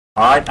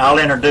All right, I'll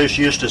introduce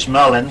Eustace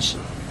Mullins.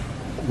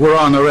 We're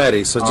on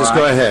already, so just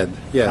go ahead.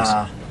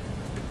 Yes.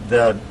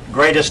 The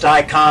greatest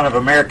icon of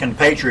American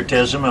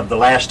patriotism of the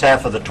last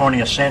half of the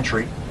 20th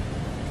century.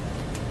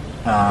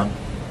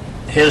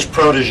 His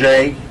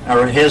protege,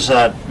 or his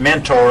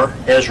mentor,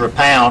 Ezra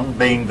Pound,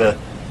 being the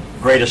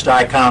greatest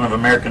icon of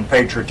American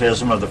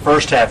patriotism of the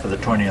first half of the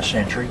 20th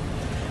century.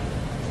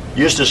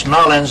 Eustace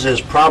Mullins is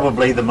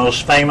probably the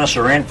most famous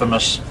or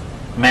infamous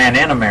man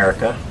in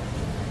America.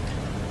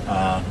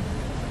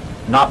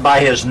 Not by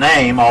his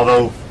name,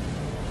 although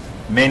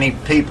many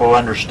people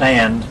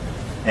understand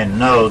and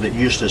know that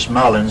Eustace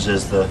Mullins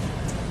is the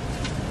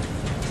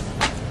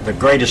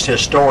greatest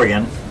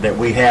historian that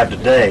we have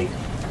today.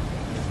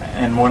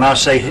 And when I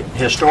say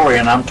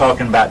historian, I'm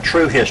talking about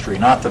true history,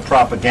 not the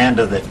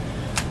propaganda that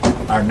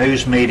our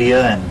news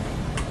media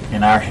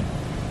and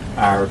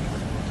our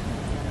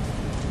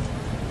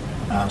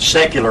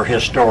secular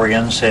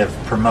historians have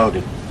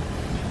promoted.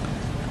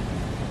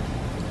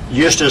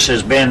 Eustace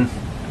has been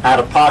out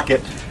of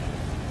pocket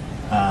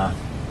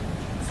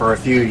for a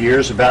few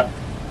years, about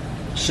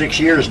 6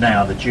 years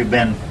now that you've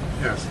been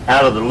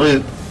out of the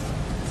loop.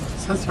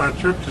 Since my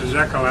trip to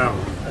Jekyll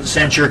Island.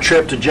 Since your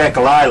trip to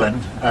Jekyll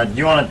Island. Do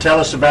you want to tell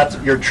us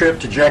about your trip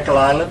to Jekyll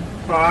Island?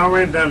 Well, I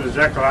went down to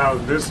Jekyll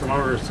Island to do some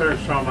more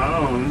research on my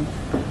own,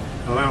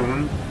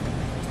 alone,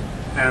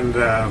 and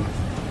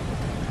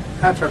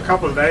after a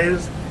couple of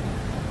days,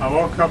 I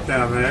woke up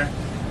down there.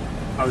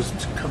 I was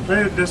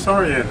completely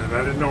disoriented.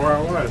 I didn't know where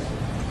I was.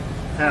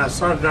 And I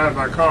started driving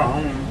my car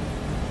home,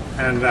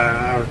 and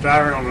I was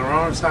driving on the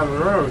wrong side of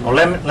the road. Well,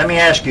 let me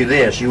ask you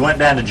this. You went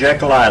down to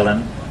Jekyll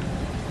Island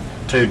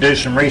to do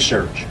some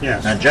research.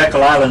 Yes. Now,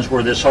 Jekyll Island's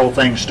where this whole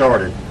thing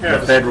started,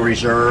 yes. The Federal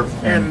Reserve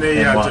and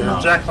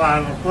whatnot. The Jekyll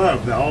Island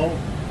Club. The whole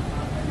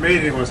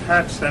meeting was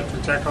hatched at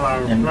the Jekyll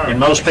Island Club. And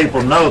most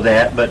people know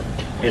that, but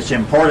it's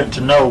important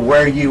to know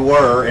where you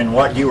were and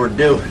what you were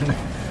doing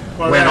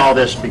when all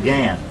this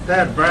began. They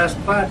had brass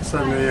plaques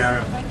in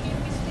the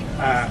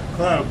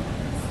club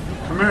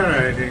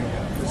commemorating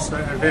this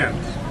event.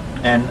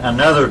 And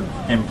another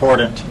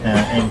important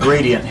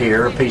ingredient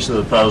here, a piece of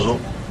the puzzle,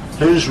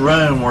 whose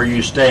room were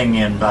you staying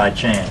in by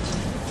chance?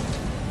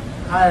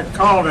 I had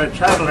called a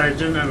travel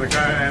agent in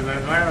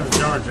Atlanta,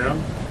 Georgia,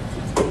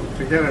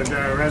 to get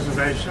a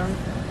reservation,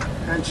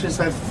 and she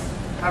said,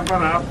 I'm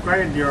going to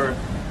upgrade your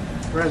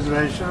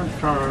reservation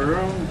from a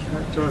room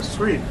to a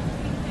suite.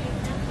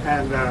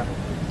 And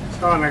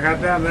so when I got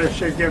down there,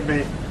 she'd give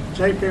me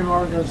J.P.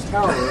 Morgan's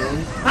tower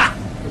room.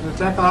 The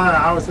Jekyll Island,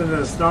 I was in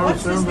the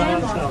storage room by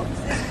myself.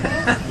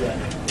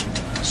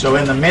 So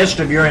in the midst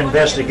of your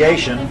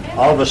investigation,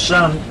 all of a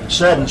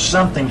sudden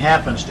something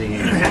happens to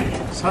you.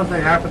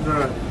 Something happened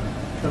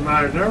to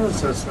my nervous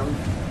system.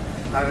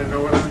 I didn't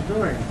know what I was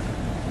doing.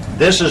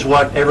 This is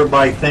what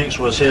everybody thinks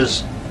was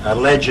his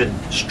alleged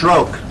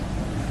stroke,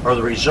 or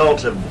the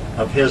result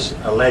of his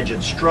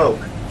alleged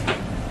stroke.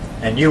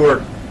 And you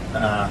were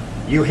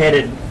you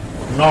headed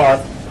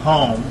north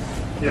home.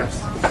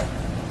 Yes.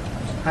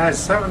 I had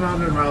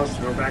 700 miles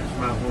to go back to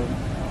my home,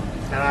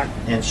 and I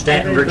in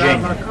Stanton, Virginia.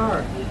 Drive my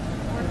car.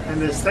 And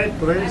the state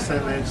police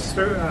and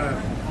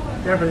the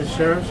deputy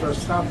sheriffs were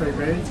stopping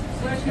me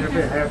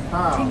every half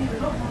mile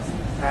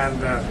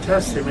and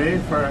testing me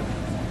for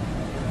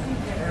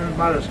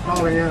everybody was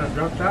calling in a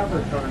drunk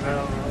driver coming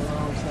down on the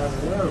wrong side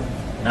of the road.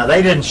 Now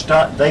they didn't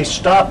stop. They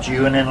stopped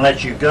you and then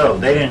let you go.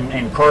 They didn't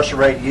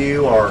incarcerate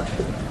you or.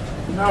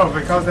 No,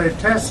 because they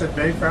tested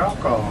me for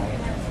alcohol,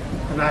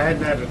 and I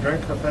hadn't had a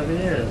drink for 30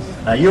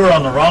 years. Now you were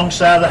on the wrong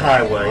side of the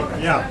highway.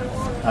 Yeah.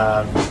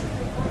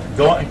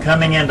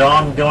 Coming into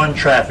ongoing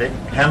traffic.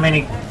 How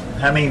many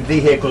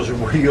vehicles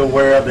were you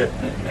aware of that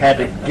had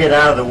to get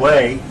out of the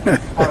way?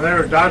 Oh, they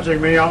were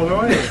dodging me all the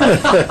way.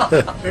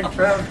 Big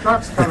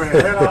trucks coming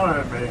head on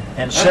at me.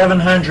 And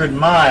 700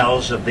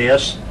 miles of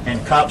this,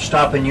 and cops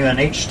stopping you in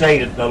each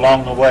state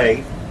along the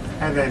way.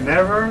 And they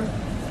never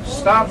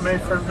stopped me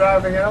from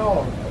driving at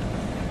all,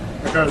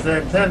 because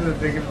they intended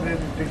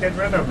to get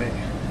rid of me.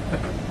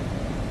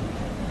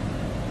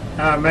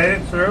 And I made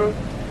it through.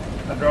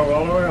 I drove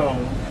all the way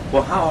home.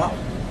 Well,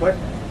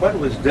 what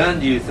was done,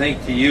 do you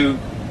think, to you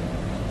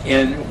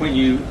when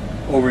you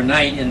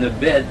overnight in the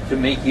bed to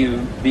make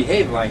you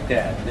behave like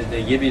that? Did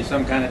they give you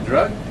some kind of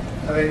drug?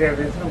 They gave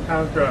me some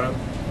kind of drug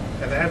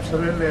that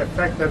absolutely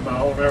affected my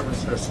whole nervous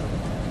system.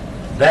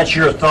 That's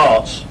your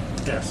thoughts.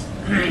 Yes.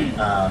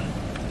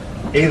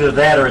 Either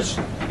that or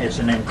it's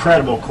an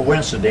incredible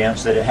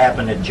coincidence that it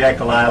happened at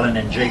Jekyll Island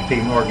in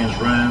J.P. Morgan's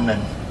room,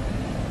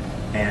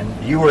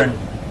 and you were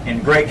in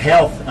great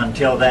health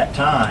until that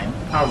time.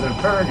 I was in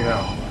perfect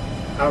health.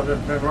 I've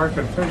been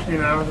working 15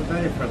 hours a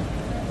day for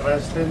the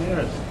last 10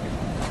 years.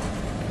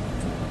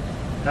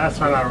 That's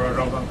when I wrote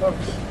all my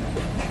books.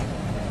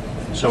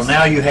 So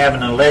now you have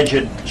an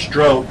alleged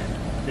stroke,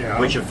 Yeah.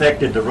 which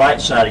affected the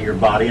right side of your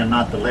body and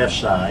not the left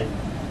side.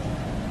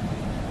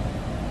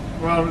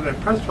 Well, the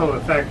principal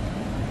effect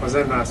was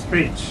in my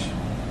speech.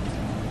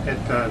 It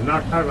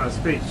knocked out my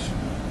speech.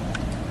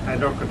 I had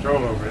no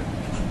control over it.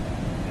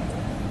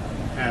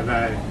 And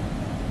I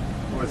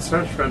would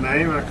search for a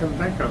name, I couldn't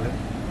think of it.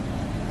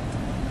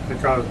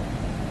 Because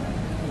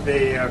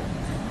the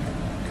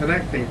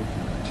connecting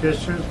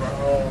tissues were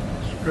all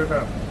screwed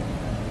up.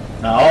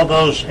 Now, all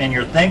those in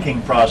your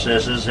thinking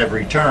processes have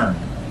returned.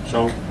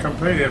 So,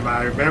 Completed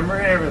my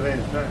memory,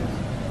 everything's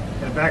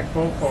back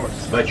full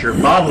force. but your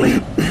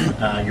bodily,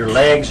 your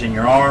legs and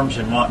your arms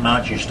and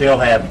whatnot, you still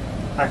have.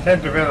 I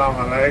can't depend on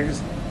my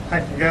legs. I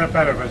can get up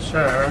out of a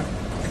chair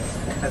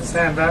and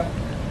stand up,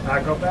 and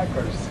I go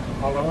backwards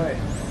all the way.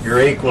 Your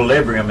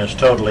equilibrium is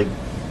totally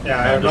Yeah,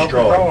 I have no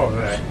destroyed. control over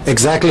that.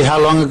 Exactly how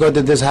long ago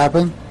did this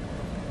happen?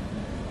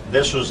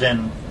 This was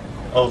in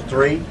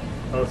 03,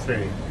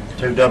 03.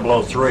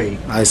 2003.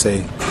 I see.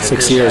 this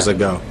 6 years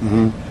happened. ago.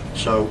 Hmm.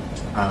 So,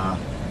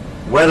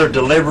 whether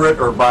deliberate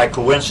or by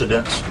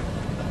coincidence,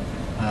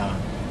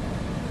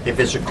 if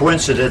it's a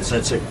coincidence,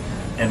 it's an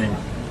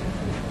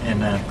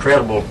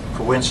incredible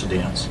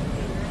coincidence.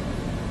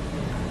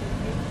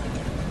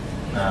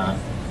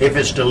 If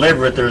it's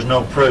deliberate, there's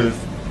no proof.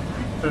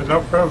 There's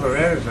no proof of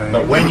anything.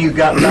 But when you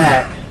got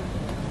back,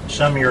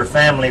 some of your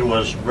family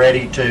was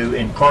ready to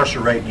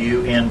incarcerate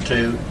you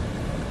into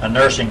a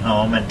nursing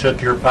home and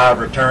took your power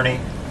of attorney.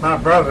 My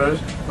brothers,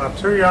 my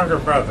two younger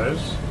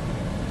brothers,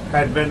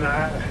 had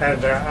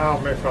their eye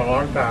on me for a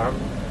long time,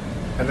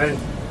 and they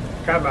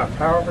got my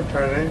power of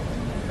attorney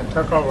and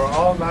took over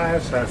all my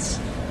assets,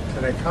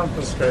 and they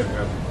confiscated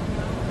them.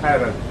 I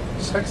had a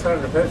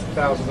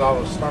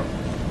 $650,000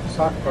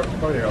 stock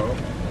portfolio.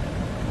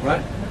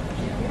 What?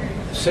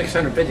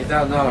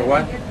 $650,000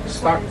 what?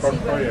 Stock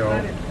portfolio.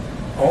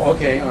 Oh,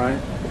 okay, all right.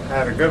 I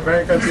had a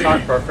very good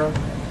stockbroker,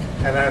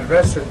 and I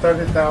invested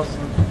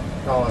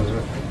 $30,000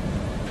 with him.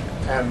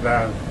 And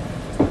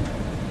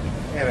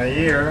in a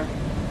year,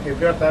 he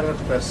built that up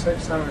to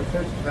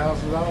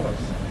 $650,000.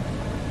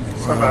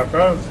 So my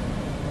brothers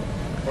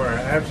were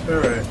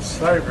absolutely in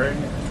slavery.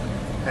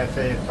 As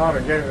they thought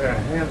of getting their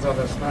hands on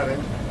this money,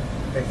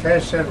 they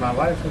cashed in my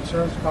life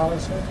insurance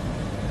policy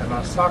and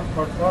my stock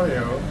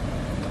portfolio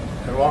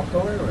and walked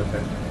away with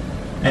it.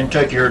 And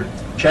took your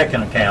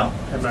checking account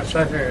And my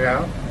checking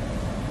account.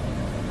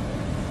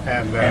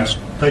 And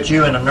put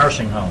you in a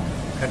nursing home.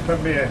 and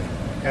put me in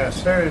a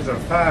series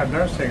of 5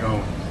 nursing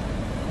homes.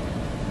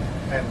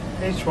 And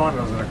each one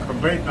was a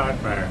complete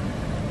nightmare.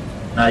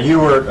 Now, you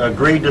were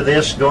agreed to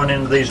this going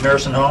into these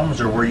nursing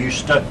homes, or were you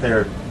stuck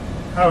there?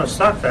 I was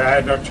stuck there. I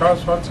had no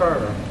choice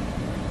whatsoever.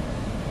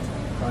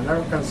 I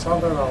never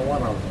consulted on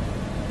one of them.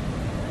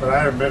 But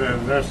I haven't been in a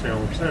nursing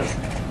home since.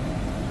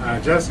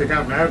 Jesse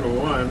got married with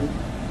one,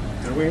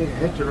 and we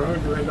hit the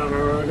road, we don't know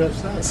where it is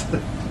since.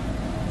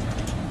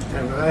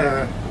 And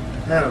they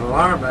had an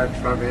alarm act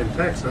from me in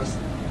Texas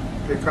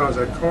because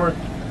a court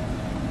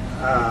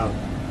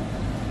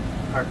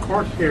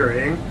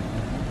hearing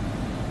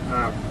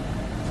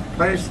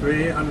placed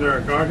me under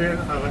a guardian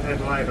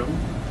ad litem,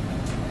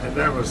 and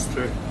that was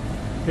to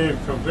be in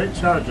complete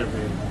charge of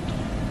me.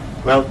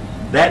 Well,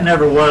 that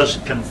never was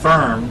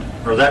confirmed,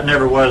 or that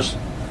never was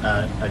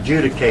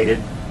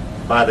adjudicated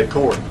by the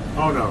court.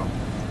 Oh no.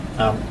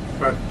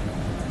 But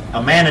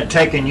A man had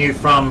taken you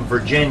from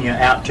Virginia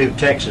out to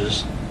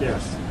Texas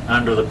yes,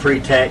 under the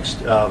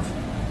pretense of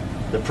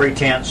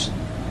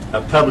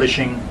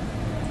publishing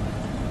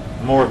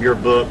more of your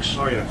books,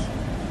 oh yes.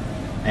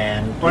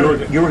 and What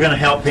is it? you were going to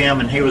help him,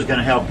 and he was going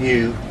to help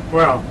you.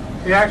 Well,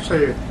 he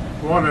actually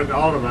wanted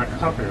all of my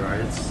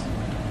copyrights,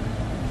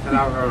 and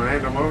I was going to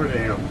hand them over to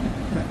him.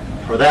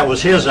 For that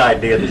was his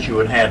idea that you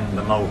would hand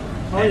them over.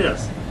 Oh And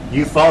yes.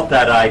 You fought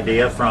that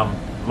idea from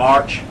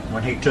March,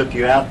 when he took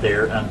you out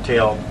there,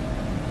 until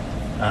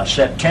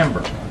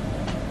September.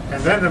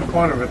 And then the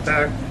point of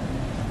attack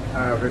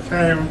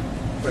became,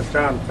 with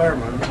John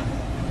Thurman,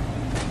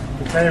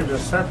 became to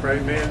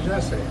separate me and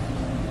Jesse.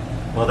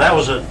 Well, that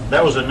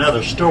was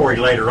another story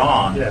later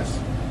on. Yes.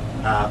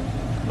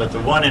 But the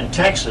one in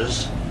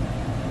Texas,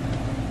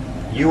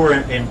 you were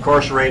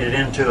incarcerated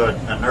into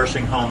a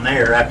nursing home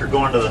there after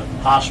going to the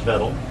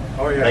hospital.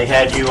 Oh yes. They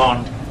had you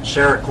on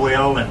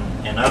Seroquel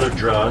and other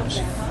drugs.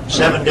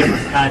 7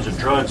 different kinds of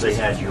drugs they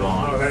had you Oh,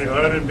 on. they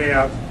loaded me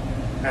up.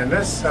 And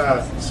this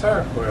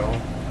Seroquel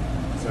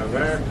is a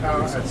very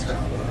powerful,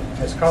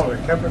 it's called a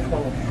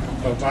chemical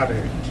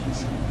lobotomy.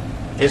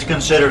 It's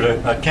considered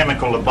a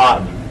chemical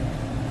lobotomy,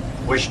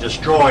 which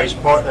destroys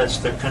that's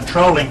the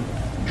controlling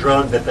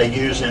drug that they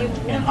use in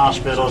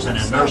hospitals and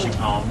in nursing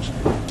homes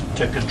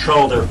to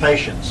control their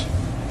patients.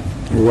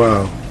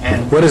 Wow.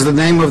 And What is the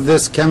name of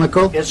this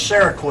chemical? it's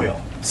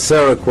Seroquel.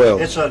 Seroquel.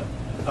 It's a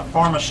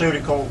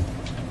pharmaceutical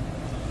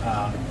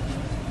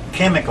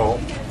chemical,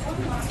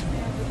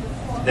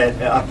 that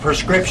a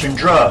prescription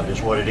drug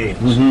is what it is.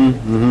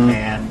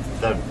 And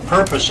the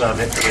purpose of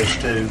it is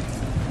to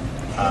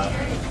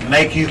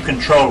make you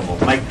controllable,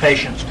 make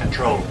patients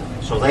controllable.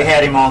 So they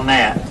had him on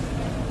that.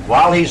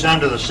 While he's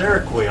under the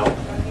Seroquel,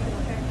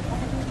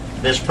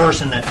 this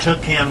person that took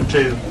him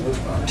to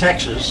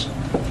Texas,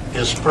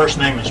 his first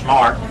name is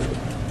Mark.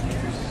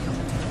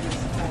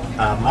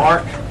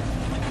 Mark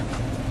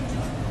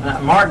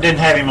didn't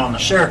have him on the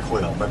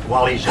Seroquel, but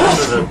while he's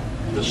under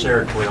the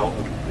Seroquel,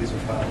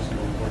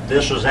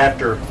 this was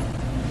after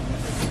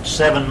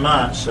 7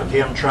 months of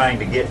him trying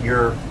to get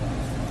your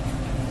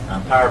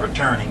power of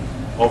attorney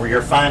over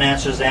your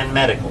finances and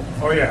medical.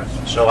 Oh, yes.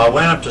 So I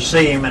went up to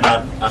see him, and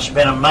I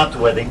spent a month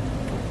with him,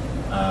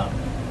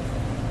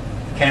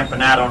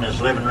 camping out on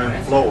his living room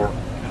floor,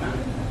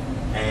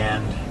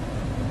 and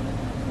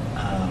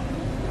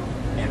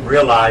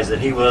realized that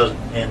he was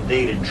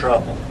indeed in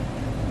trouble.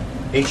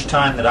 Each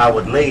time that I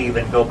would leave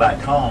and go back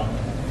home,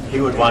 he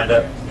would wind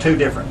up, 2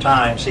 different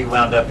times, he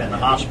wound up in the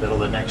hospital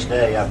the next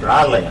day after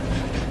I left.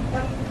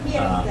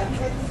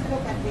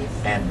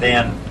 And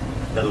then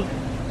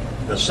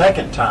the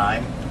second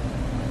time,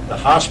 the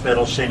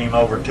hospital sent him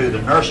over to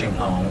the nursing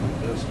home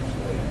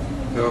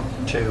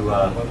to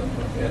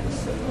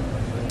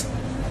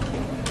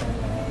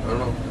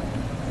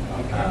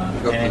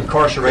and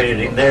incarcerated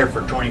him there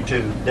for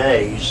 22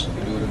 days.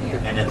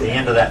 And at the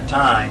end of that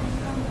time,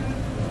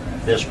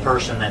 this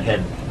person that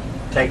had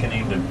taken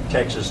him to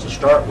Texas to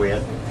start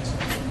with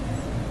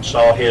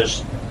saw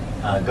his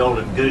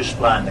golden goose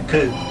fly in the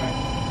coop.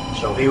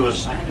 So he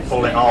was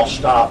pulling all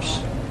stops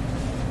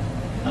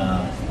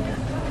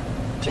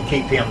to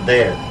keep him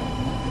there.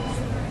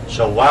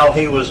 So while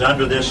he was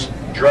under this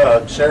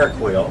drug,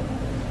 Seroquel,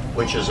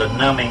 which is a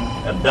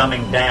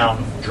dumbing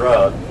down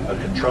drug, a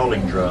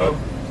controlling drug.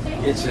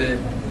 It's a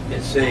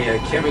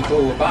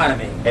chemical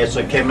lobotomy. It's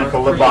a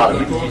chemical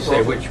lobotomy. You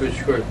say which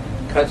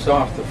cuts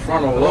off the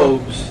frontal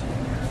lobes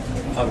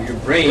of your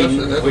brain,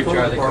 which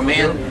are the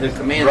command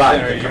right,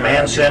 center. The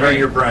command center of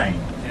your brain.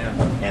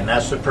 Yeah. And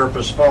that's the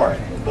purpose for it.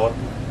 But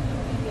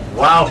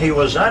while he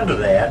was under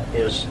that,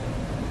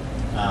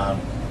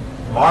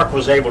 Mark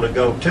was able to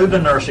go to the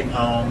nursing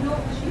home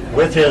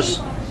with his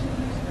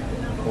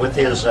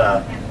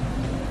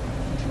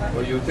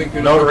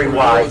notary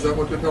wife. Is that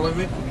what you're telling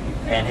me?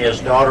 And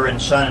his daughter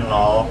and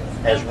son-in-law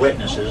as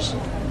witnesses,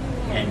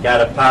 and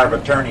got a power of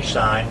attorney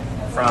signed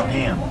from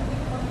him,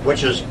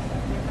 which is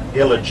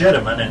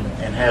illegitimate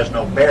and has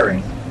no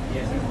bearing.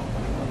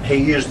 He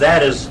used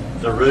that as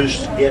the ruse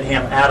to get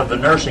him out of the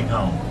nursing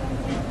home.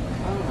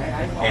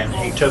 And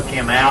he took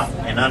him out,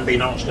 and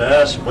unbeknownst to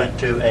us, went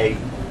to a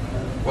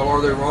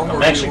Are they wrong, or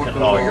Mexican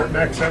lawyer,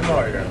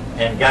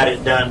 and got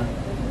it done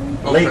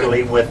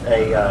legally with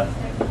the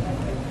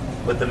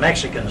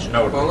Mexicans'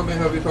 notary. Well, let me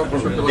have you talk to the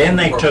circulation Then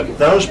they department. took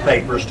those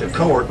papers to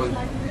court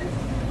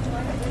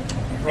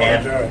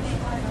and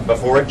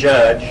before a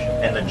judge,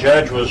 and the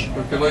judge was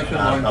Circulation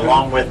line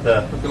along 2. with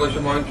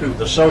Circulation line 2.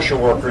 the social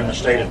worker in the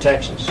state of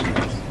Texas.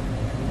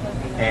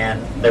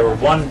 And they were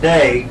one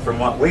day, from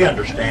what we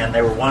understand,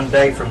 they were one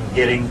day from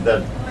getting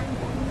the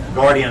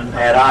guardianship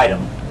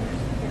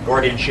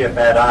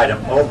ad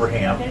item over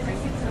him.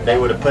 They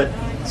would have put.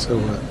 So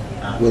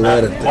we'll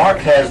add it. Mark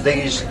has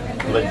these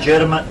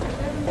legitimate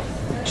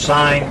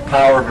signed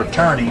power of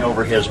attorney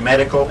over his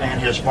medical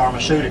and his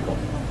pharmaceutical,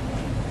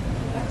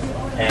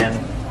 and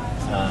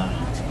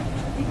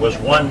was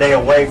one day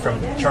away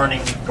from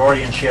turning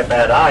guardianship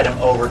ad item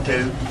over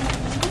to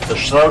the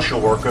social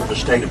worker of the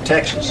state of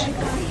Texas.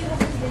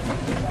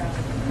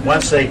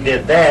 Once they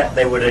did that,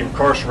 they would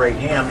incarcerate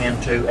him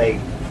into a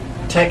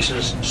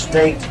Texas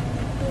state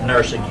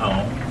nursing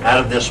home out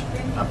of this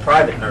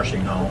private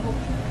nursing home.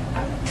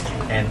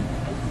 And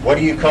what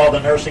do you call the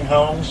nursing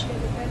homes?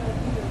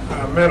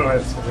 Mental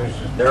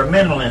institution. They're a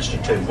mental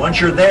institute. Once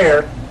you're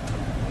there,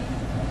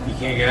 You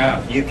can't get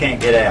out. you can't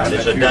get out.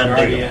 It's a done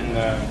deal.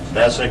 deal.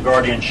 That's a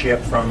guardianship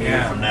from you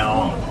Yeah. from now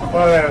on.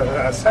 Well, there's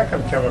a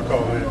second chemical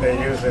that they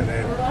use in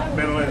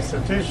mental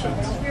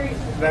institutions.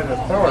 That is Go in the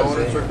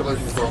Thorazine.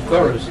 circulation department.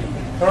 Thorazine.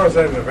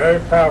 Thorazine is a very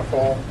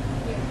powerful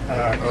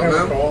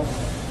chemical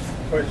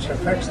which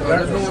affects the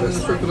There's no nervous one in the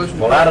system. circulation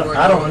Well, department.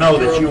 I don't know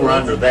that you were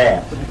under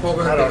that. I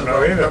don't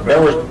know either.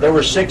 There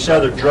were 6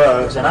 other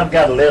drugs, and I've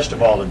got a list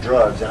of all the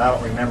drugs, and I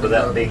don't remember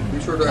that being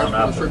Be sure to one ask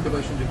of for the them.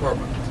 circulation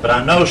department. But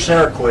I know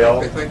Seroquel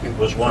Okay, thank you.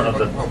 was one of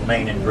the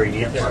main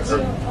ingredients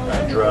or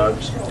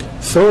drugs.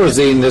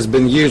 Thorazine has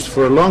been used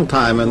for a long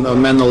time in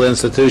mental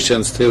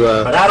institutions to.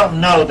 But I don't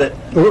know that.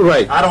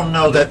 Right. I don't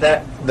know that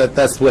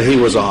That's what he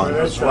was on.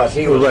 that's what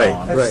he was Right.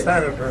 on. It's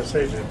standard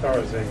procedure,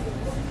 Thorazine.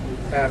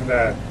 And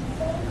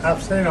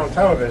I've seen on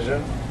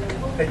television,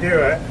 they give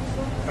a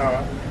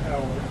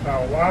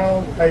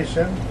wild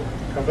patient,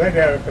 completely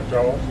out of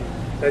control.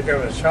 They give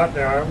a shot in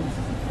the arm,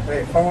 and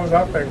he falls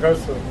up and goes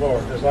to the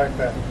floor, just like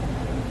that.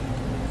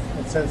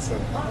 It's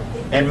instant.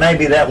 And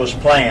maybe that was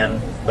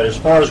planned, but as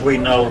far as we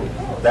know,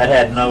 that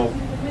had no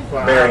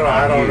Well, bearing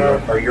I on don't you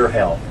know or your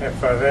health. if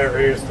they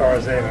ever used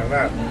Thorazine or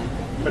not.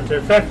 But the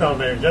effect on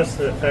me is just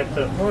the effect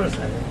of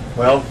Thorazine.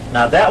 Well,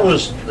 now that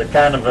was the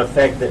kind of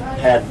effect that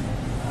had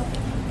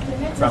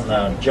from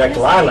the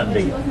Jekyll Island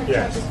deal.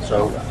 Yes.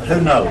 So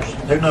who knows?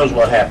 Who knows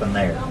what happened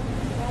there?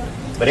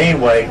 But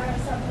anyway,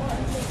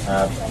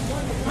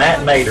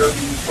 Matt Mader,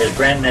 his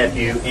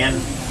grandnephew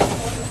in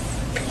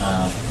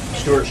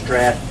Stuart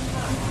Strath,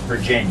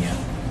 Virginia,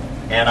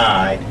 and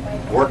I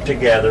worked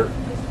together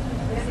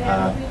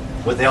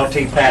with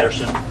L.T.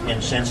 Patterson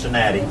in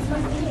Cincinnati,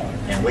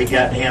 and we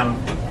got him.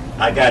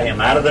 I got him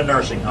out of the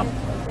nursing home.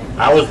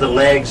 I was the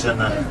legs and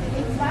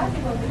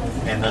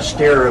and the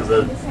steer of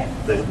the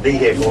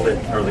vehicle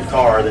or the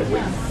car that we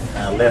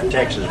left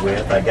Texas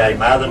with. I got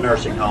him out of the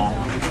nursing home.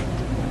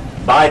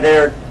 By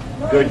their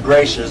good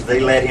graces, they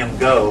let him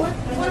go.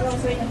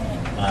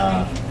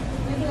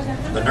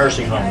 The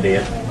nursing home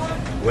did.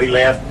 We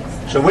left.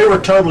 So we were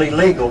totally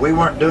legal. We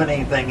weren't doing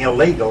anything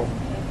illegal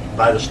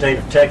by the state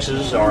of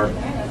Texas or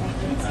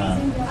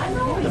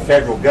the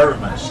federal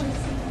governments.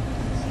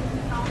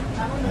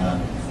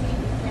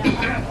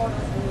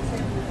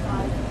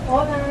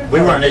 We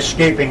weren't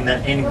escaping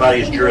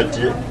anybody's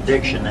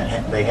jurisdiction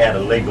that they had a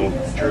legal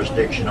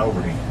jurisdiction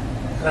over him.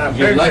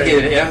 You're lucky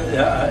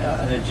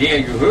that J.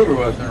 Edgar Hoover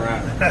wasn't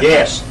around.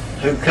 Yes,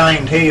 who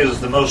claimed he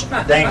was the most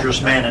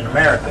dangerous man in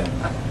America.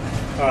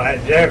 Well,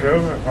 J.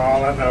 Hoover, for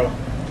all I know,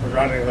 was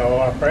running the whole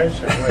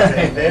operation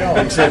with Dale.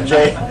 Except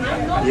Jay,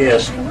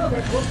 yes.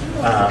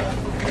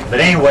 But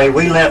anyway,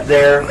 we left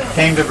there,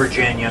 came to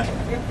Virginia,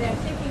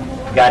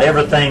 got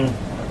everything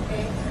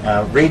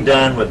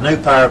redone with new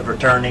power of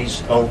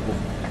attorneys,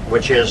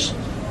 which his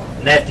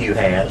nephew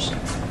has,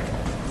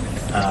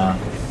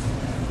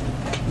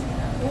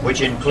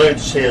 which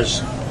includes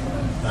his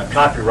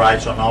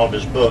copyrights on all of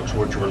his books,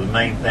 which were the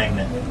main thing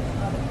that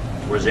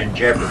was in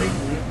jeopardy,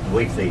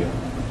 we feel.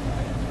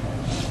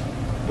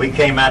 We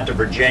came out to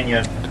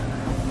Virginia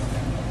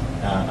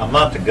a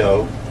month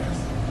ago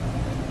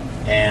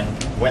and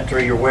went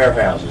through your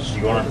warehouses.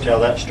 You want to tell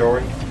that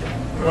story?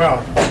 Well,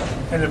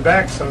 in the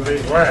backs of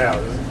these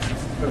warehouses,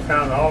 we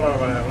found all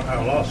of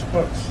our lost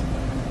books,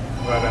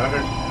 about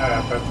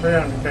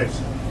 300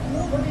 cases,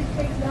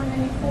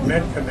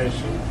 mint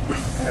condition.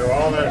 They were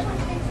all there.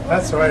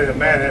 That's the way the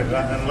man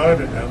had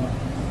unloaded them.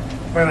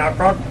 When I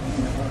brought,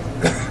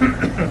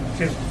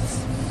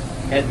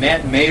 Had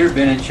Matt Mayer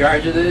been in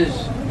charge of these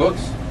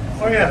books?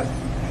 oh yeah,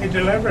 he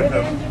delivered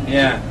them.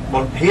 Yeah.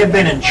 Well, he had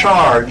been in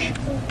charge,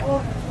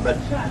 but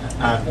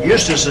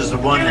Eustace is the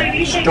one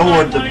that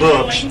stored the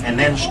books and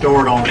then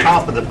stored on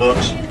top of the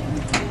books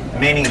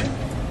many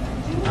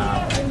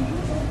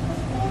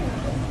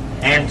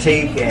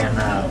antique and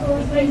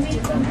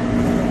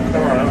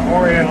There were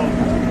Oriental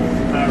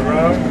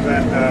rugs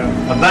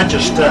and a bunch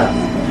of stuff.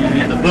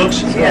 And the books,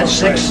 he had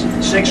six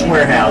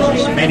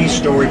warehouses, many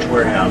storage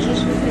warehouses,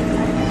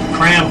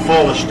 crammed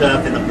full of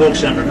stuff and the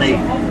books underneath.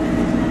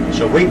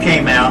 So we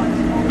came out,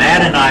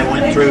 Matt and I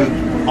went through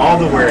all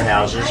the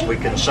warehouses. We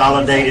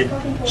consolidated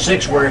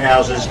 6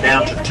 warehouses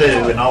down to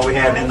 2, and all we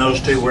have in those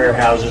 2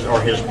 warehouses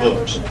are his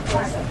books,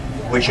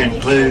 which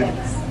include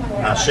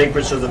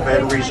Secrets of the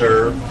Federal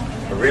Reserve,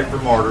 A Writ for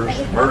Martyrs,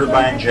 Murder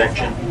by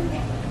Injection,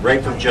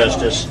 Rape of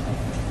Justice,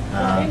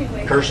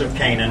 Curse of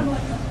Canaan,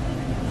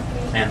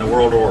 and the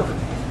World Order.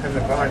 the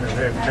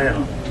biography of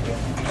Taylor.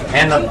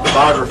 And the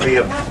biography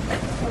of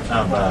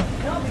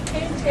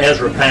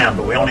Ezra Pound,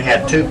 but we only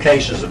had 2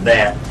 cases of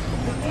that,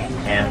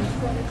 and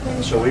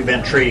so we've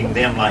been treating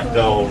them like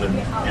gold,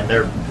 and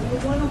they're,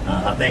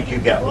 I think you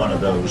got one of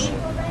those.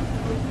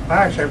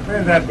 I actually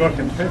printed that book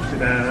in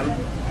 '59,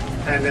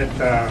 and it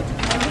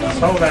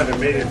sold out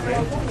immediately,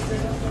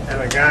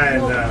 and a guy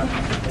in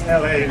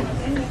L.A.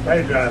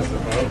 plagiarized the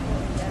book,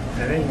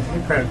 and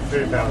he printed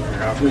 3,000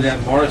 copies. Was that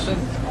Morrison?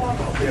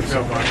 Yeah,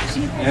 Bill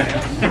Morrison.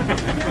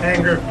 Yeah.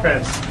 Anger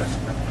Press.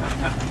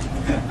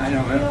 I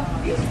don't know.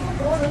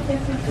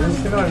 Is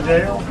he still in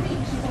jail?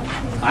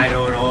 I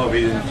don't know if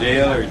he's in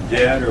jail or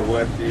dead or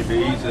what.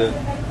 He's a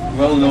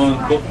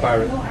well-known book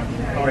pirate.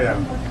 Oh, yeah.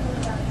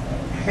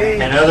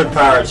 And other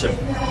pirates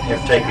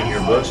have taken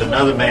your books.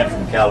 Another man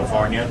from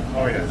California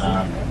Oh, yes.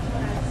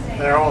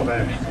 They're all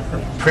there.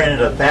 printed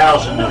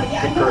 1,000 of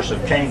The Curse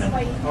of Canaan.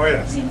 Oh,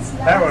 yes.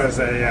 That was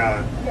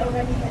a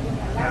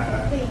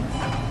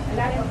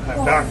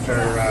Dr.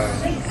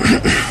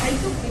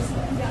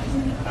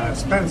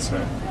 Spencer.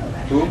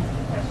 Who?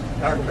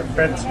 Dr.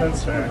 Fred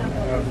Spencer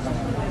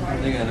I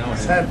think I know of him.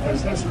 San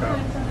Francisco.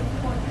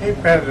 He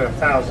printed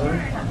 1,000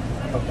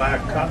 of my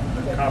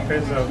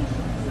copies of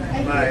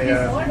my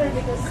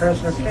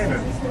Curse of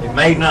Canaan. It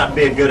may not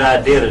be a good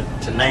idea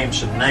to name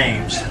some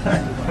names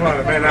Well,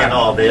 it may not, in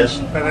all this.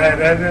 but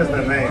that is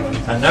the name.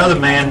 Another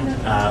man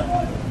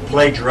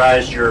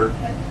plagiarized your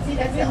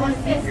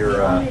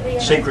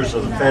Secrets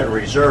of the Federal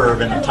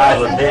Reserve, and the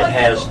title of it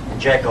has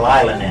Jekyll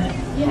Island in it.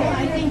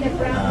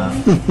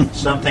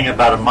 Something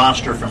about a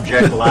monster from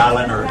Jekyll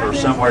Island or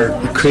somewhere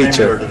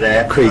similar to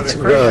that. The Creature.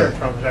 creature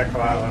from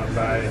Jekyll Island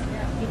by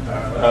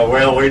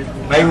Well,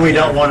 maybe we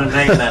don't want to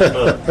name that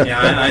book. Yeah,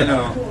 I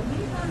know.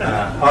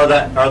 Or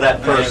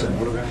that person.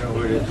 We're going to know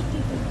who it is.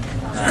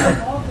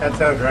 that's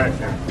Ed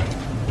Rankin.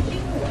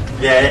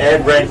 Yeah,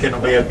 Ed Rankin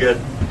will be a good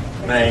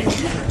name.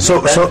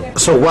 So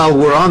while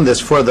we're on this,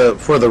 for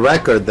the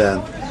record,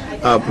 then,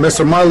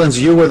 Mr. Mullins,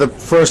 you were the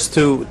first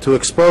to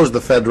expose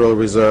the Federal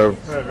Reserve.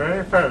 The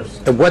very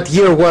first. What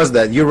year was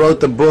that? You wrote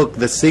the book,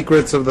 The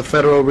Secrets of the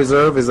Federal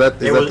Reserve. Is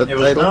that It was the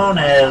title? known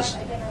as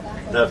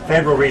the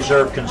Federal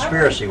Reserve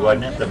Conspiracy,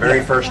 wasn't it? The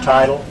very first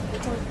title.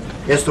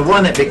 It's the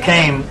one that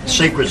became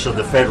Secrets of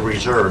the Federal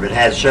Reserve. It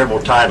had several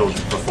titles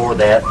before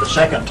that. The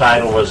second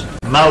title was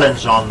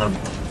Mullins on the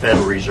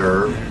Federal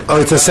Reserve.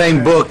 Oh, it's the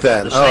same book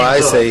then. The Oh, same I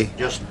book, see.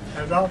 Just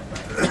And all,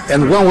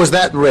 And when was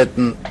that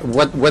written?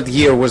 What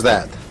year was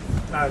that?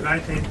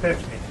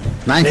 1950.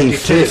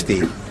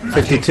 1950.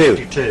 52.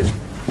 52.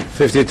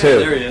 52.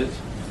 There he is.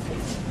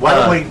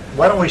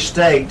 Why don't we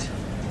state,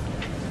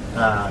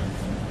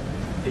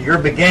 your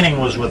beginning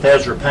was with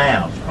Ezra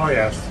Pound, Oh,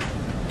 yes.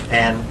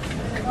 and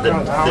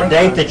the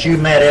date that you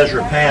met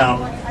Ezra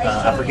Pound,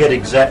 I forget the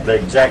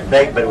exact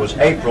date, but it was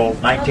April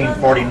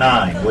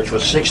 1949, which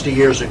was 60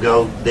 years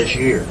ago this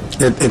year.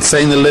 It's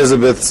St.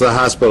 Elizabeth's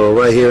Hospital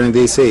right here in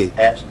D.C.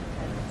 At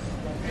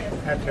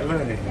At the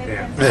Looney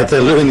Bin. At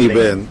the Looney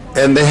Bin.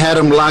 And they had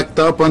him locked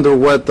up under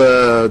what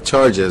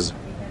charges?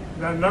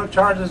 No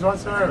charges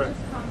whatsoever.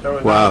 There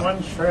was Wow. not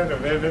one shred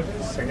of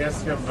evidence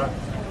against him.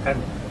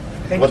 And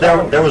he Well,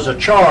 there was a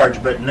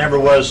charge, but never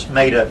was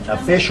made an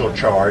official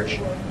charge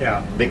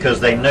Yeah. because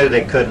they knew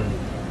they couldn't.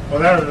 Well,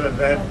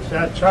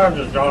 that charge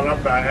was drawn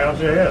up by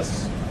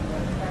LJS.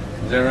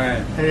 Is that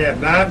right? He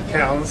had 9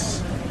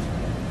 counts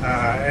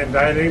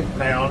indicting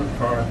Pound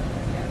for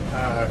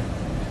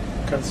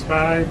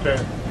conspiring to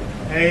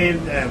aid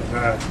and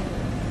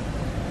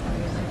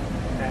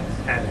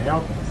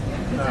help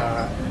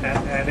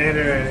and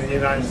enter in the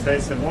United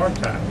States in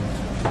wartime,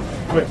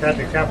 which had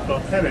the capital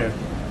penalty.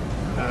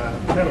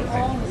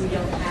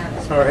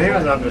 So he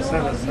was under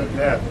sentence of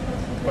death,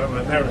 but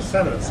was never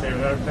sentenced. He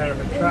was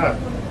never tried.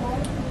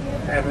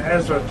 And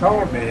Ezra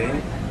told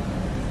me,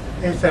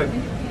 he said,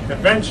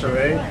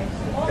 eventually,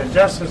 the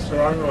Justice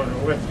Department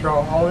would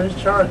withdraw all these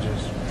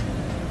charges.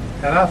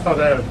 And I thought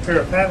that was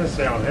pure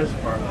fantasy on his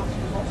part.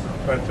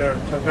 But it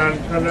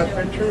turned out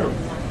to be true.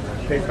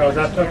 Because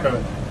I took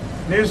a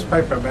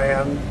newspaper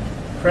man,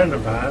 friend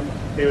of mine,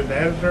 he was the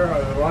editor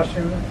of the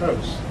Washington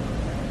Post,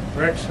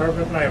 Rex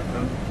Herbert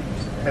Lampton,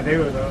 and he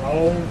was an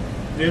old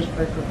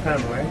newspaper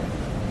family.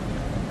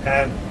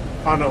 And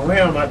on a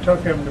whim, I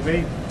took him to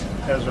meet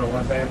Ezra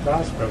one day at the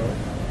hospital.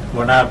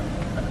 Well, now,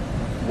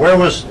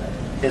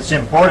 it's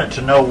important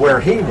to know where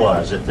he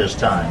was at this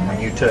time when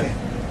you took.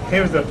 He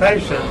was a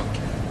patient,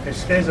 a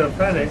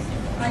schizophrenic,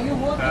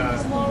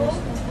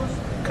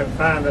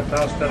 confined at the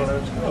hospital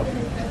in school.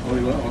 Oh,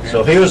 he was? Okay.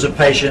 So he was a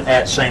patient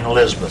at St.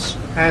 Elizabeth's.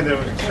 And it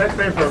was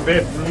strictly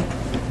forbidden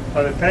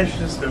for the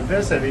patients to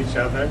visit each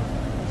other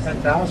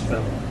at the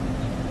hospital.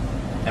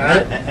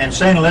 And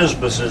St.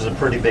 Elizabeth's is a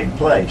pretty big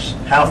place.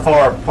 How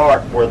far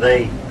apart were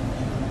they?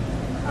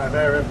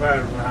 They were about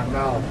a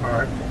mile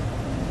apart.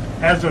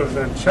 Ezra was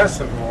in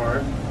Chesson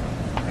Ward,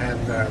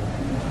 and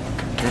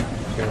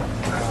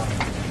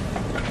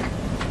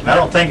I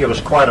don't think it was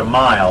quite a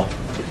mile.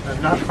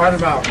 not quite a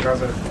mile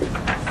because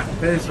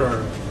these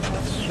were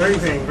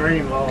sweeping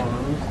green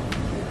lawns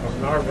of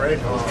an arborate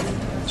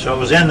home So it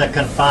was in the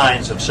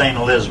confines of St.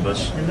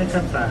 Elizabeth's, in the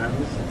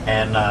confines.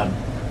 and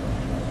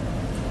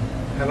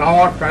And I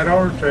walked right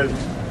over to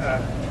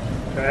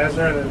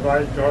Ezra and his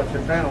wife, Dorothy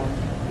Pound,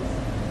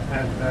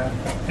 and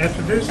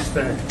introduced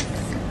him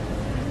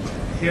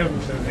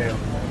to them.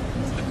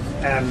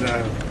 And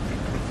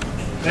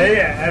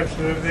they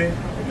absolutely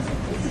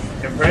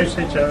embraced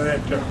each other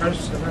at the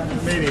first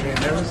meeting.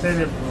 They'd never seen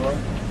him before.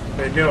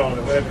 They knew all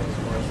the weddings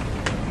was.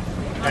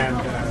 And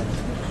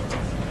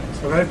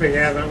so they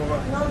began a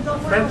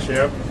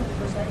friendship,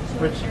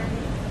 which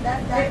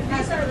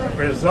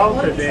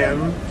resulted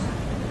in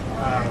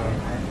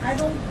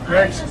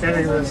Rex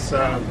getting this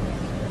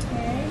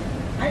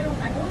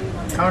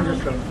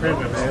congressman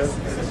friend of his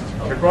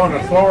to go on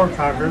the floor of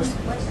Congress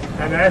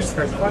and ask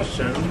the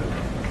question,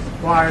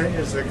 why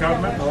is the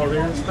government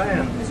holding its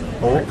stand?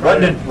 well,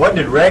 what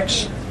did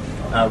Rex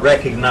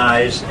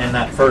recognize in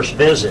that first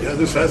visit? Yeah,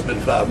 this has been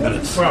 5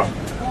 minutes. Well,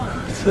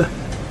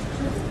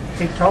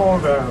 he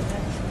told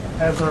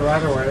Ezra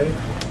right away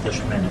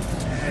Just a minute.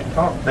 and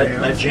talked to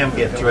him. Let Jim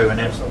get through and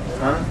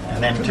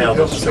then tell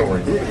the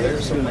story.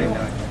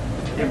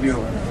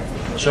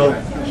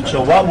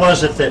 So what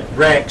was it that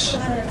Rex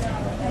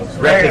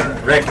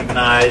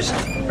recognized?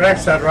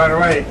 Rex said right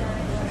away,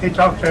 he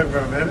talked to him for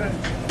a minute.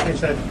 He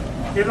said,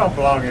 you don't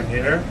belong in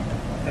here.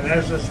 And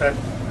Ezra said,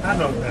 I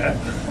know that.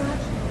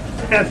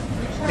 And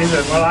he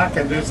said, well, I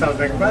can do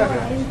something about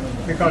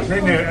it. Because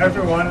he knew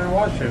everyone in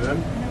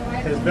Washington.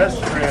 His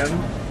best friend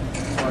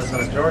was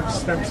George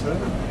Simpson,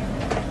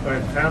 who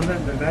had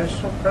founded the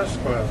National Press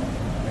Club.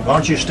 Why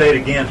don't you state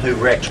again who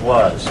Rex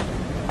was?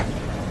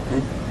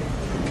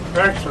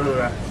 Rex was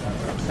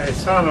a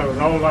son of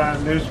an old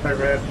line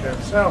newspaper editor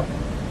himself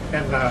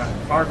in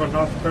Fargo,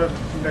 North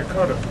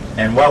Dakota.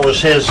 And what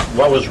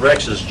was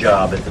Rex's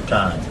job at the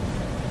time?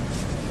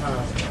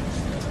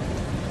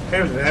 He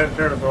was the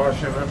editor of the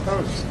Washington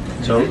Post.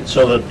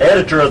 So the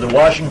editor of the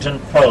Washington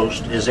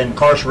Post is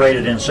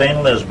incarcerated in St.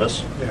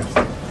 Elizabeth's.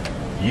 Yes.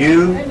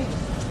 You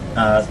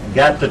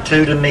got the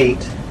two to meet,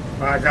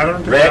 Well, I got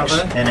them Rex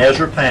together, and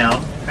Ezra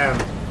Pound.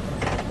 and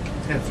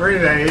in 3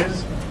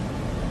 days,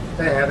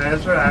 they had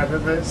Ezra out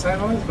of the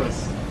St.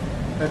 Elizabeth's.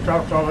 They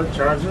dropped all the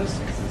charges,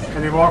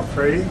 and he walked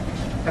free,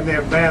 and they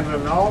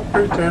abandoned all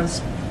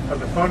pretense of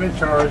the phony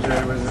charge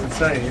that he was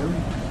insane,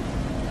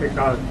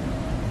 because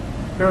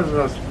he was the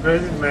most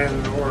brilliant man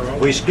in the world.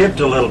 We skipped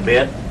a little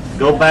bit.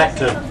 Go back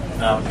to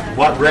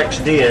what Rex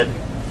did.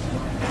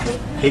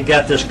 he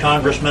got this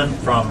congressman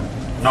from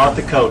North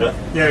Dakota.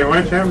 Yeah, he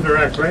went to him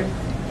directly,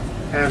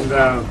 and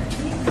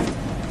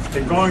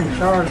the going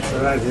charge for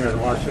that here in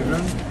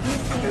Washington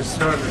is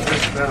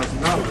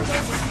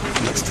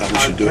 $250,000. Next time we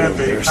should do it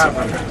over here.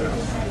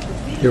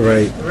 You're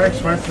right.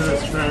 Rex went to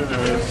this friend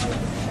of his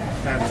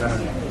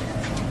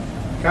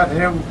and got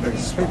him to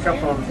speak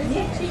up on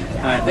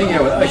I think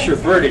it was Usher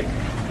Burdick,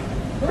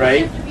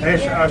 right?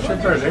 Usher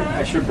Burdick.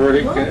 Usher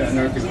Burdick,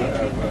 North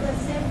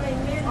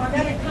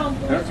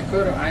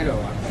Dakota,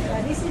 Idaho. I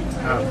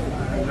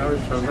know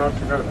he's from North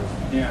Dakota.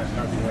 Yeah,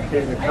 North Dakota.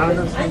 He's a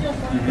congressman,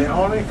 the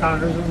only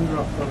congressman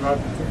from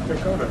North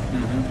Dakota,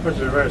 which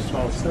is a very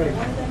small state.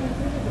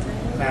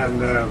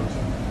 And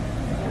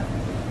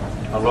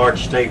A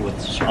large state with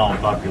a small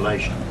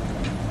population.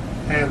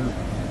 And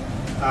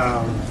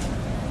I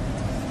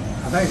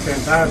think the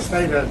entire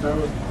state has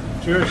no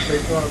Jewish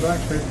people or black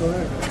people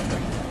in it,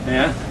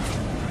 Yeah?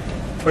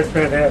 which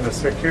meant they had a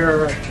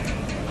secure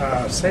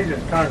seat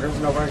in Congress,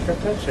 nobody could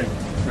touch him.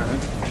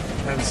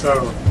 And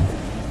so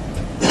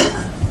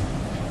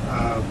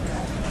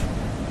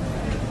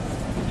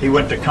He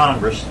went to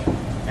Congress,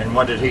 and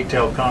what did he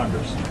tell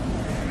Congress?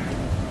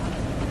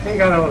 he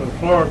got on the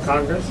floor of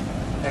Congress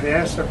and he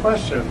asked a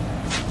question: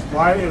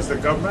 why is the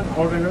government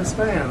holding this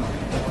man?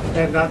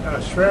 They had not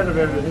a shred of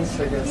evidence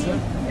against him,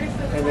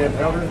 and they had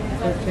held him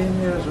for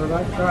 15 years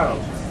without trial.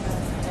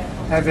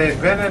 And they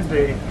invented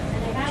the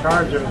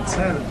charge of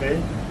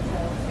insanity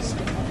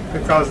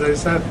because they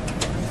said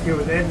he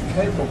was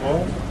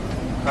incapable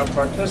of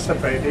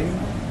participating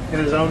in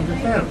his own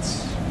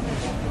defense.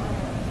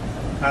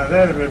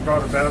 That had been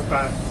brought about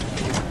by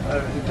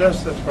the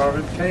Justice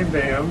Department came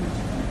to him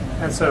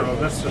and said, well,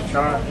 Mr.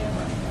 Pound,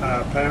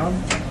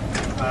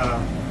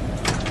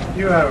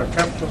 you have a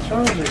capital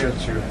charge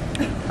against you.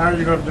 How are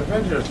you going to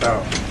defend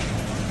yourself?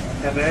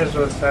 And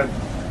Ezra said,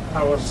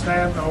 I will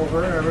stand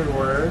over every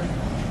word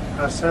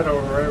I said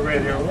over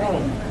Radio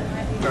Rome.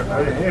 He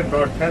had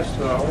broadcast to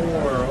the whole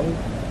world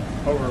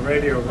over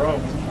Radio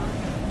Rome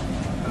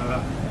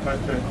about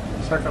the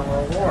Second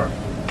World War.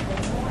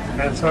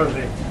 And so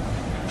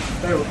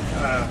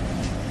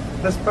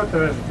this put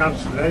them in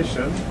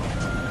consternation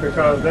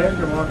because they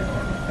didn't want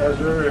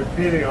Ezra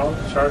repeating all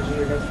the charges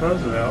against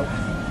Roosevelt,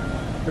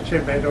 which he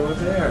made over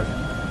the air.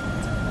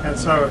 And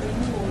so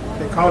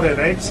they called in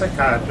 8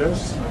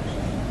 psychiatrists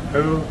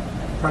who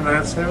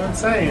pronounced him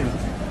insane,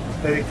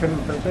 that he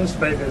couldn't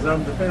participate in his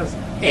own defense.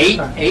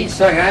 Eight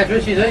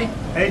psychiatrists, you say?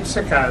 8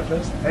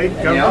 psychiatrists, 8 And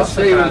they all government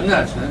say he was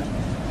psychiatrists. nuts, huh?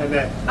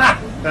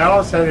 And they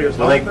all said he was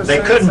Well, hopeless they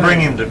and couldn't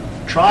bring insane. him to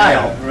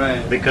trial Yeah,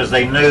 right. because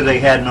they knew they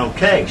had no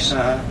case.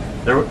 Uh-huh.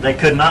 They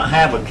could not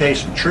have a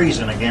case of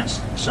treason against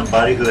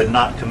somebody who had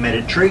not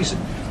committed treason.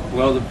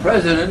 Well, the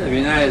President of the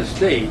United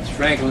States,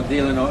 Franklin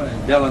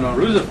Delano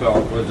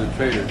Roosevelt, was a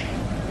traitor.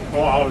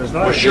 Well, all his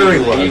life. Well, sure he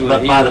was, he but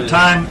was- by the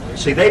time,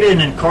 see, they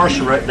didn't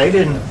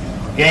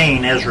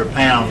gain Ezra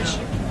Pound's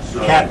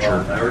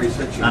capture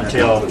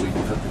until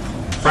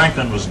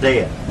Franklin was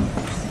dead.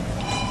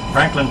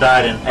 Franklin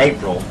died in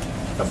April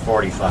of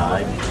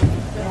 45.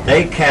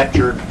 They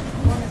captured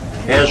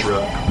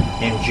Ezra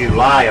in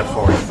July of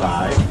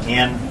 45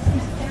 in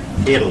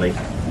Italy.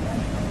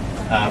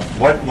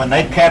 When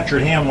they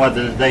captured him, what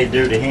did they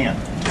do to him?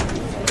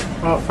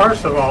 Well,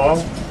 first of all,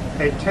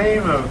 a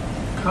team of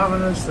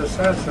communist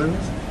assassins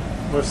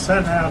was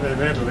sent out in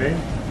Italy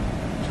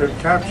to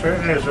capture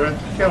Ezra and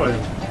kill him,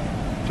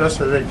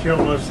 just as they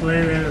killed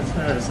Mussolini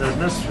as their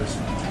mistress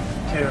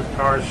in a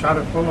car, shot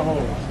it full of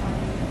holes.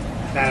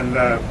 And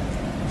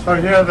so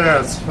here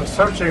they're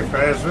searching for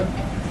Ezra,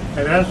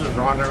 and Ezra's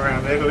wandering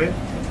around Italy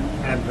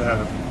and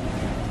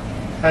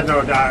had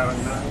no doubt.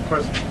 Of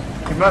course,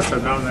 he must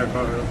have known they were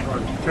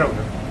going to kill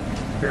him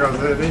because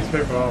these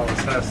people are all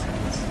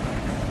assassins.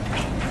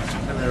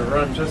 And they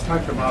run just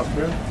like the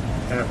mafia.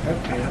 They have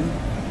hit men.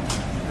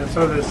 And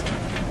so this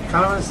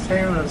communist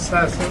team of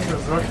assassins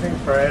was looking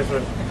for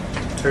Ezra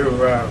to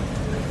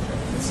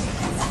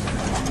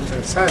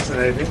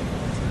assassinate him.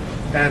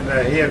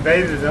 And he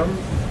evaded them.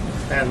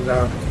 And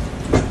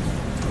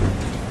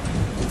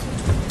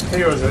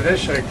he was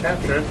initially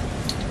captured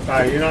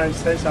by United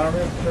States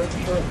Army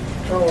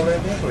Patrol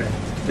in Italy.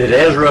 Did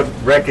Ezra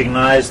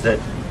recognize that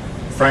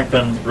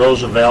Franklin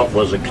Roosevelt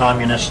was a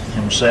communist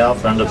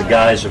himself under the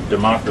guise of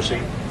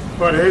democracy?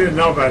 But he didn't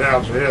know about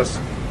Algiers.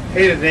 He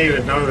didn't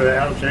even know that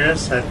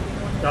Algiers had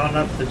drawn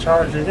up the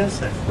charge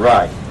against him.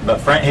 Right, but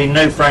he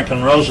knew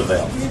Franklin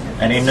Roosevelt,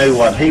 and he knew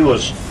what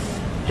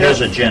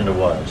his agenda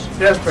was.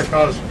 Yes,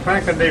 because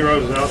Franklin D.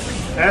 Roosevelt,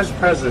 as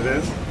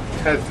president,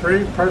 had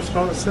 3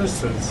 personal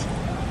assistants,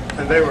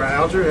 and they were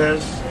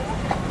Algiers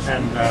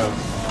and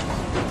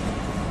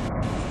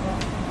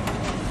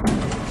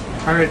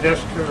Harry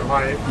Dexter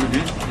White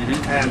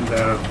and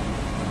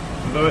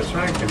Louis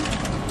Rankin.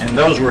 And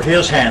those were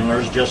his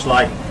handlers, just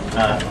like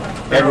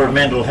Edward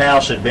Mendel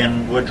House had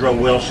been Woodrow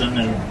Wilson,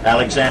 and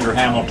Alexander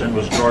Hamilton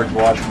was George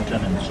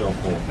Washington, and so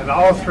forth. And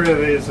all 3 of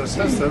these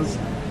assistants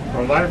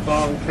were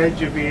lifelong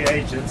KGB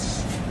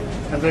agents,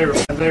 and they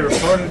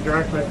reported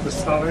directly to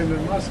Stalin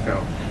in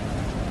Moscow.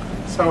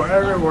 So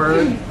every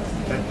word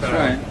that That's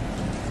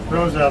right.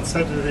 Roosevelt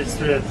sent to these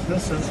three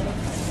assistants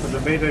with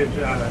the meeting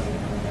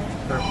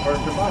report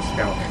to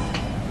Moscow.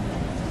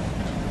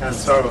 And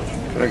so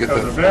Can I get it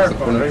was a the-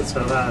 miracle the- they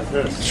survived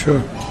this.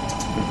 Sure.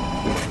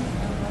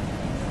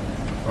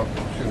 Oh,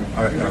 excuse me.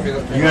 All right, Can you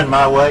give me you in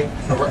my way?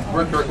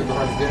 We're directly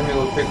behind. Can you give me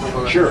those papers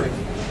on that? Sure.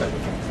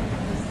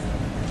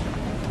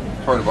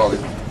 Turn the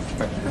volume.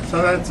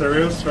 So that's the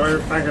real story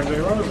of Franklin D.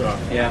 Roosevelt.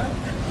 Yeah.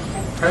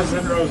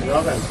 President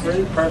Roosevelt had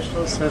three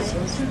personal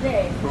assistants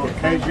who were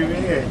KGB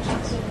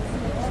agents.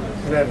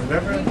 And had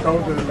never been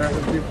told to the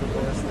American people to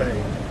this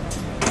day.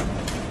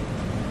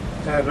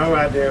 They had no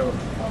idea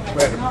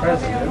where the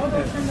president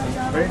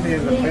is really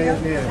in the pay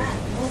of the enemy.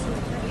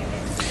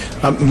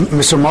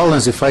 Mr.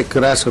 Mullins, if I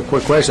could ask a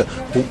quick question.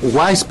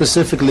 Why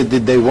specifically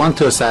did they want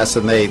to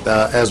assassinate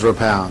Ezra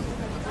Pound?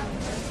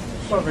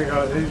 Well,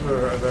 because these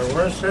were the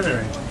worst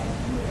enemy.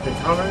 The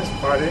Communist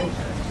Party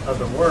of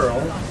the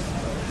world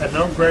had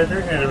no greater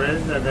enemy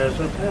than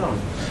Ezra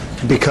Pound.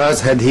 Because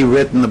had he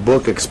written a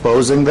book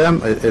exposing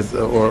them,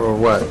 or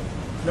what?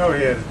 No,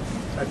 he had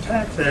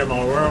attacked them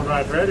on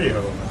worldwide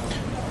radio.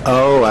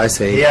 Oh, I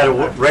see. He had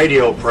a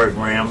radio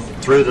program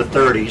through the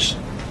 30s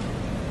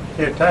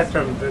He attacked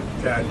them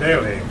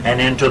daily. and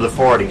into the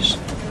 40s.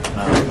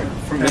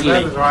 From And that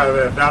Italy. is why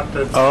they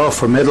adopted, Oh,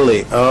 from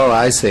Italy. Oh,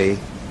 I see.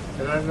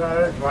 and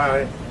that is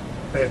why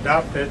they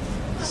adopted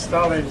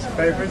Stalin's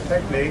favorite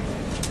technique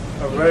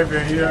of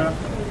leaving a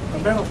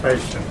mental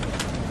patient.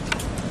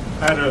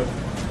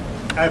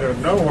 Out of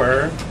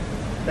nowhere,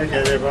 they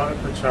get him on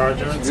a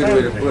charge of That's a good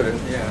way to insanity. put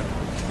it,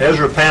 yeah.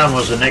 Ezra Pound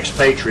was an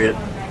expatriate,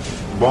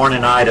 born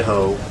in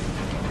Idaho,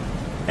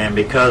 and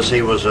because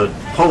he was a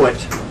poet,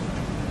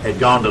 had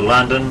gone to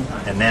London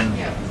and then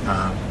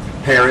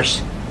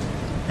Paris,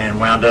 and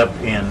wound up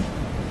in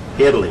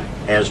Italy,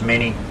 as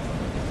many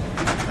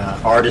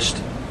artists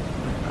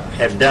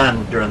have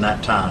done during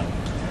that time.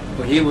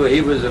 Well,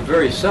 he was a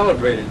very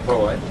celebrated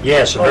poet.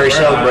 Yes, a very right.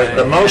 celebrated,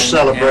 the most And-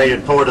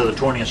 celebrated poet of the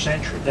 20th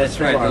century. That's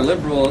right.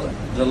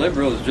 The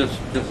liberals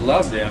just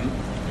loved him.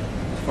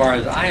 As far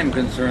as I am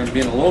concerned,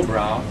 being a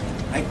lowbrow,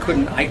 I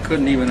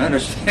couldn't even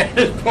understand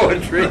his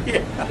poetry.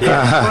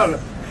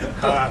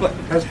 Well,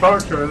 his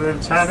poetry was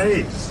in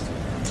Chinese.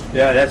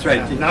 Yeah, that's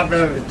right. Not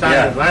really the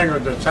Chinese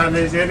language, the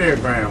Chinese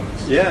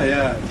ideograms.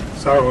 Yeah,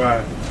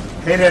 So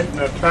he didn't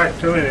attract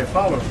too many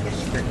followers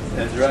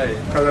that's right.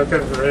 because they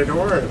couldn't read the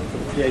word.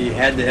 Yeah, you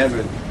had to have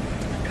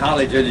a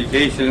college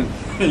education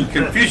in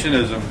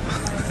Confucianism.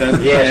 to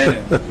understand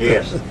Yes, it.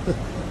 yes.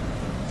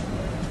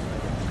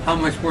 How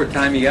much more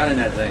time you got in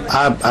that thing?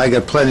 I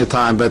got plenty of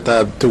time, but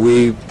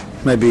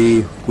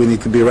maybe we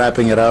need to be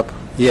wrapping it up?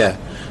 Yeah.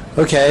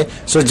 Okay.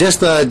 So just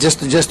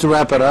to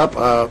wrap it up,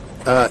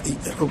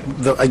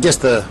 I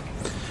guess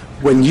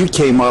when you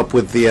came up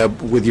with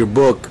your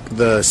book,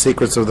 The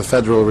Secrets of the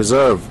Federal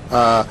Reserve,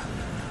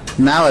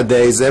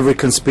 nowadays every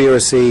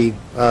conspiracy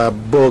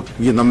book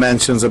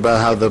mentions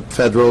about how the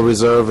Federal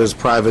Reserve is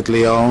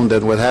privately owned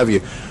and what have you.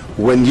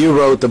 When you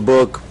wrote the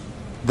book,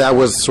 that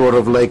was sort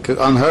of like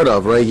unheard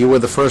of, right? You were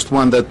the first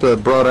one that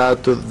brought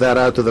that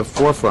out to the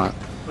forefront.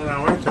 When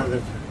I went to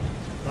the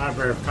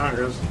Library of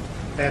Congress,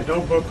 they had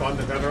no book on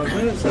the Federal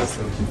Reserve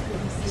System.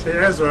 See,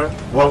 Ezra,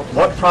 Well,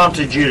 what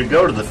prompted you to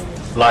go to the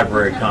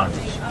Library of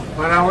Congress?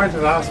 when I went to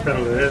the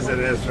hospital to visit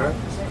Ezra,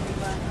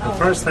 the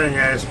first thing he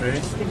asked me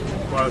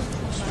was,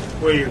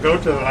 will you go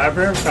to the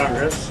Library of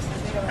Congress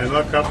and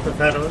look up the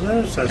Federal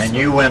Reserve System? And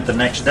you went the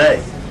next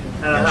day.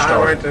 And I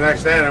started. went the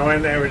next day, and I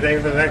went every day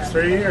for the next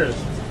 3 years.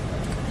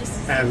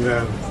 And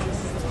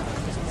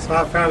so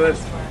I found it,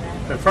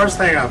 the first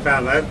thing I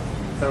found out,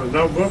 there was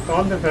no book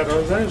on the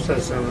Federal Reserve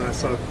System. And I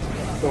thought,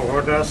 well,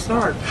 where do I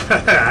start? I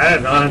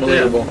had no idea.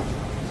 Unbelievable.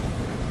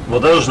 Well,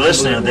 those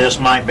listening to this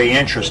might be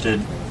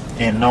interested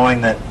in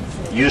knowing that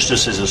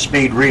Eustace is a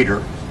speed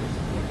reader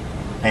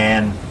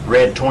and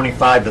read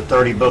 25 to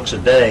 30 books a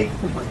day.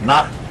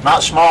 Not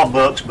small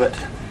books, but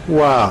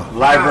Wow.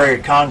 Library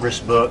of Congress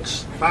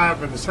books.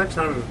 500 and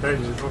 600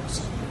 pages of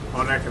books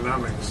on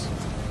economics.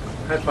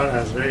 That's what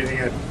I was reading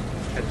at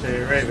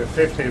the rate of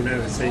 15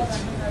 minutes each.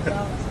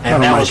 And Oh, that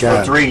my was God.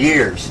 for 3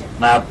 years.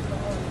 Now,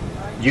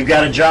 you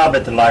got a job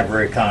at the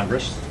Library of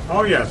Congress.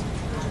 Oh, yes.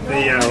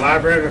 The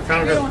Library of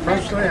Congress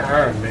personally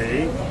hired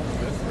me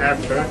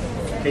after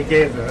he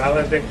gave the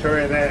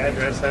valedictorian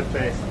address at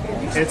the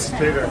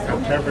Institute of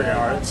Contemporary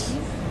Arts.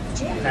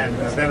 And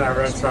then I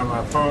read some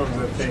of my poems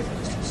at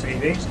the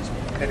meeting,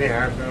 and he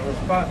hired me on the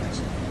spot.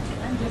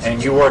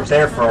 And you worked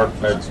there for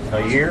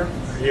a year?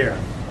 A year.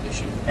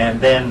 And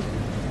then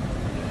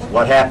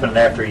what happened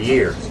after a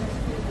year?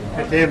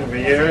 At the end of the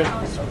year,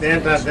 the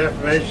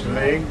Anti-Defamation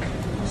League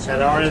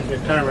had already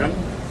determined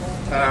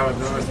that I was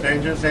the most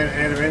dangerous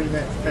enemy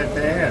that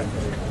they had.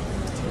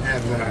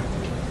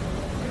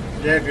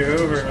 And J.P.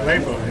 Hoover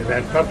labeled me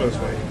that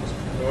publicly,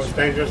 the most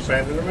dangerous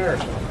man in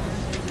America.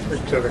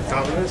 Which to the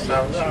communists,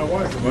 I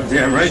was the most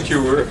Damn right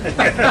you were.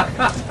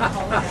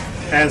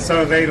 And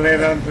so they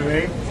laid onto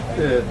me,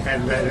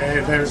 and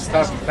they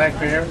stopped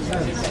attacking me ever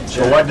since.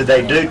 So what did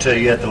they do to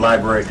you at the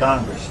Library of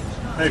Congress?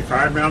 They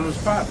fired me on the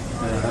spot.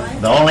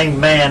 The only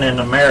man in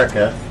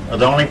America, or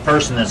the only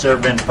person that's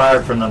ever been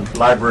fired from the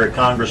Library of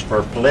Congress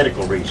for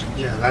political reasons.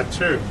 Yeah, that's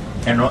true.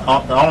 And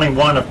only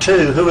one of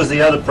two. Who was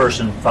the other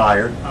person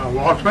fired?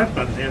 Walt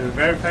Whitman, he was a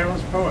very famous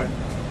poet.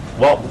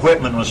 Walt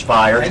Whitman was I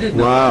fired didn't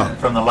know Wow. that.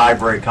 from the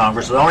Library of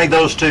Congress. Only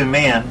those two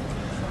men.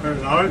 There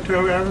was only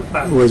two ever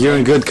fired. Well, you're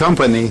in good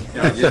company.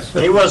 Yeah, just,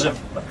 He wasn't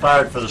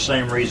fired for the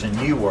same reason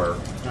you were.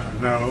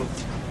 No,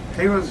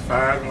 he was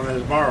fired on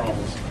his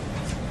morals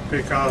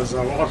because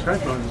Walt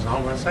Whitman was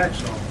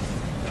homosexual.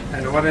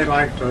 And what he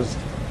liked was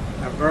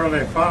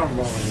burly farm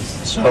boys.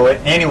 So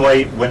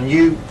anyway,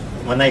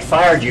 when they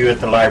fired you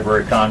at the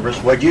Library of Congress,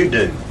 what'd you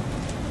do?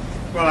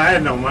 Well, I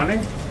had no money.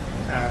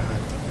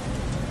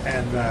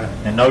 And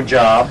no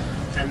job.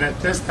 And at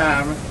this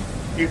time,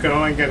 you could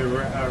only get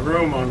a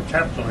room on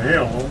Capitol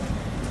Hill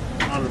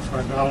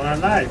for $1 a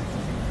night.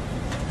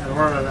 And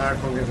where was I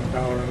going to get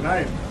 $1 a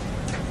night?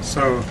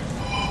 So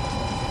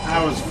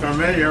I was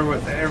familiar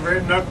with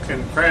every nook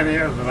and cranny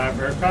of the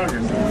Library of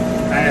Congress.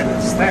 I had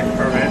a snack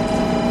permit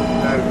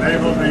that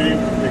enabled me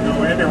to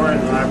go anywhere in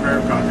the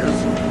Library of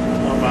Congress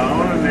on my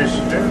own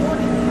initiative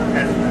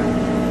and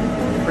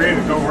free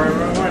to go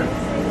wherever I wanted.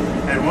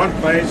 And one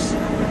place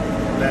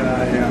that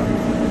I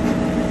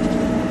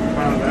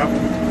found up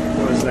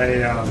was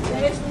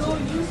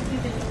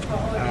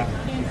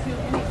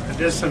a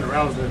distant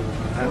relative of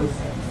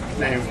mine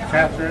named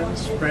Catherine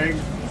Sprague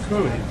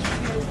Coolidge.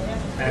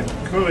 And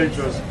Coolidge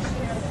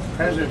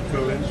President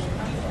Coolidge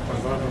was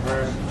one of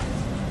her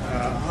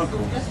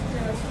uncles.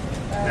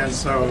 And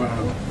so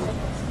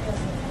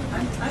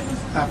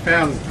I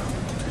found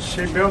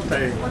she built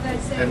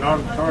an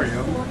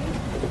auditorium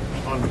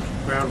on the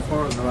ground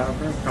floor of the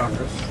Library of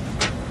Congress,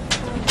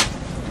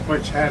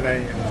 which had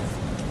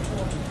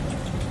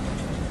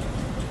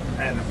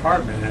an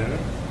apartment in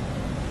it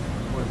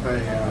with a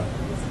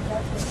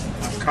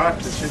cot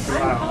that you could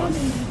lie on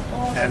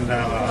and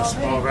a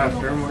small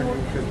bathroom where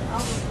you could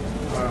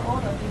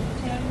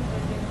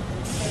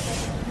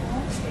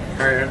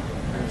carry it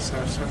and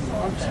serve certain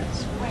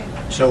functions.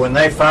 So when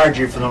they fired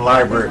you from the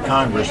Library of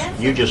Congress,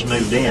 you just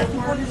moved in.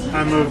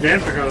 I moved in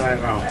because I had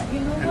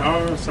an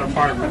enormous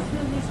apartment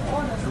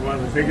in one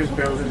of the biggest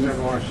buildings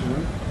in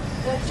Washington,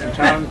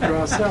 entirely to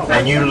myself.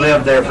 And you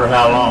lived there for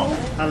how long?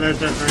 I lived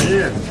there for a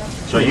year.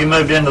 So you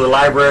moved into the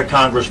Library of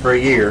Congress for a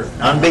year,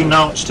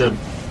 unbeknownst to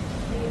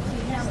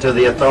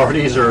the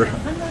authorities, or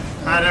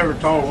I never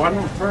told one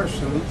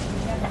person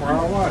where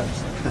I was.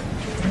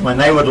 when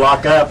they would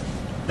lock up,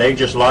 they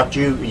just locked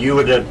you. You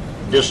would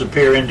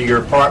disappear into your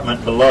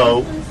apartment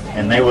below,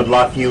 and they would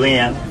lock you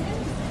in.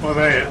 Well,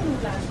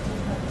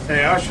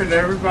 they ushered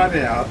everybody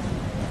out,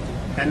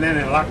 and then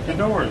they locked the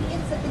doors.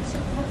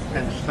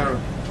 And so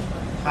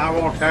I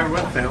walked out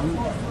with them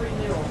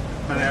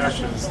when they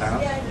ushered us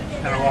out,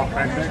 and I walked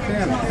right back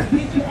in.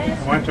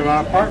 I went to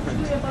my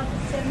apartment.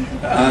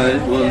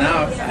 well,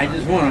 now I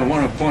just want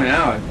to point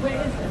out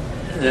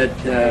that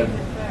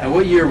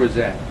what year was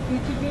that?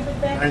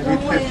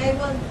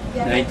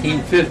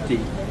 1950.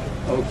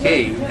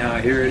 Okay, now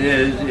here it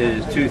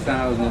is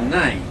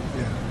 2009.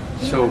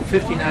 So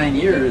 59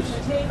 years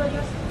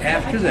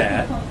after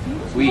that,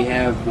 we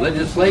have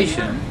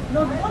legislation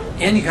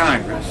in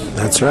Congress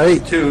That's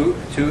right. to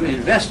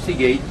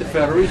investigate the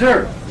Federal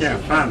Reserve. Yeah,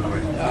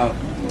 finally.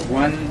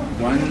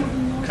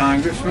 One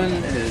congressman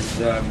is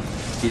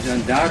he's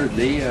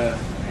undoubtedly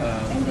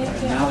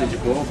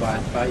knowledgeable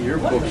about your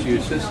books,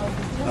 Eustace.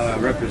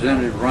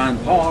 Representative Ron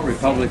Paul,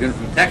 Republican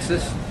from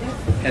Texas,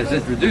 has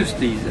introduced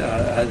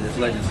this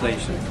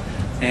legislation,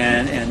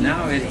 and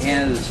now it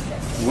has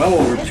well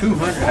over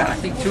 200, I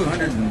think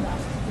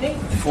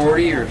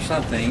 240 or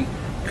something,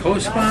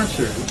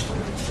 co-sponsors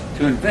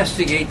to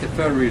investigate the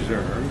Federal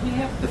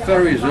Reserve. The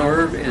Federal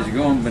Reserve is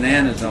going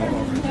bananas all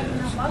over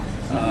this.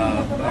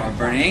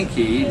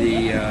 Bernanke,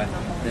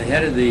 the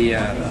head of the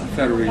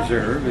Federal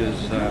Reserve, is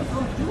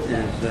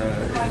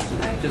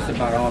just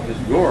about off his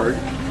gourd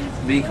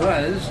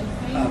because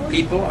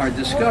people are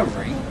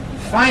discovering,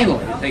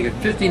 finally, it's taken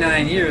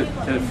 59 years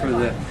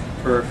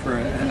for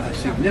a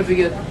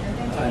significant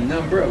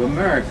number of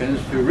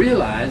Americans to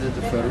realize that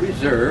the Federal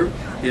Reserve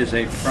is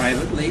a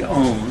privately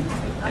owned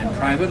and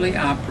privately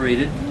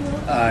operated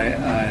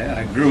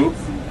group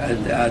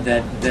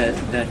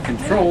that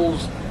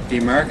controls the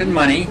American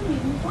money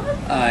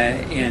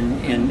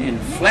in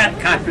flat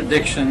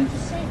contradiction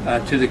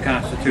to the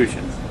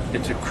Constitution.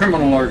 It's a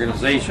criminal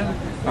organization.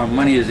 Our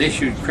money is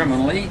issued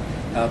criminally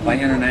by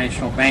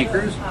international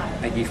bankers.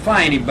 I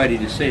defy anybody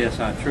to say that's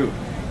not true.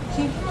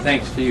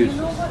 Thanks to Eustace.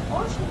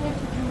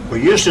 Well,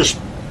 Eustace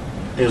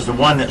is the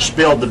one that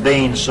spilled the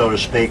beans, so to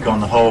speak, on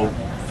the whole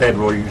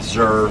Federal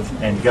Reserve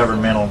and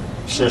governmental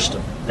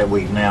system that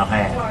we now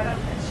have.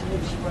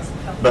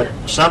 But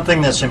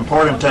something that's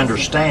important to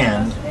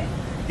understand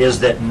is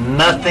that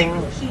nothing,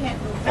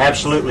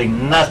 absolutely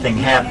nothing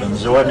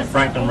happens. Wasn't it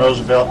Franklin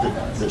Roosevelt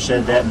that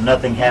said that?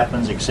 Nothing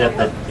happens except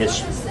that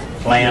it's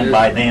planned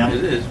by them.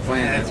 It's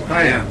planned. It's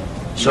planned.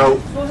 So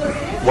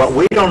what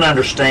we don't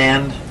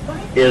understand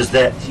is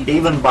that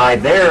even by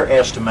their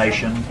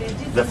estimation,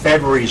 the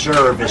Federal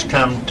Reserve has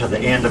come to the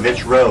end of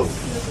its road.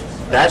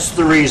 That's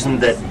the reason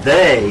that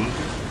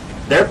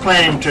they're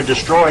planning to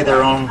destroy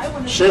their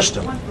own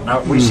system.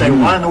 Now, we say,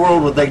 why in the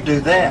world would they do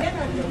that?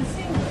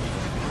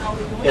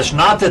 It's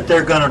not that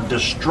they're going to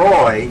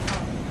destroy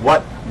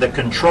the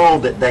control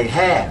that they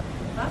have,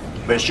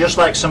 but it's just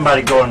like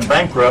somebody going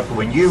bankrupt.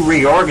 When you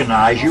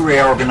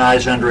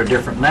reorganize under a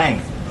different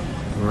name.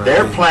 Right.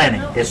 They're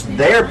planning. It's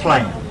their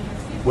plan,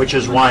 which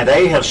is why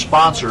they have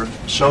sponsored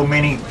so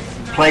many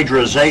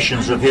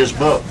plagiarizations of his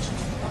books.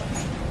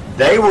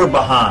 They were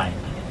behind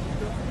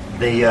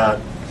the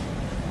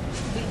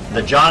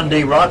John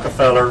D.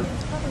 Rockefeller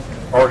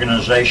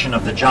organization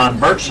of the John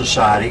Birch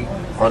Society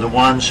are the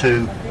ones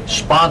who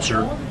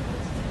sponsored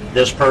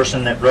this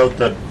person that wrote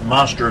the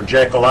Monster of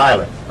Jekyll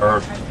Island,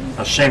 or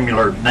a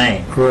similar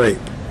name. Great.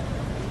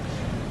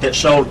 It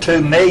sold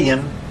 2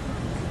 million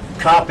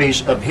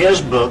copies of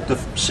his book, The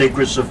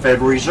Secrets of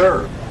Federal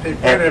Reserve. He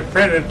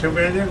printed 2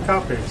 million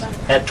copies.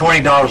 At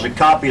 $20 a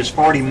copy is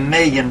 $40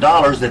 million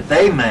that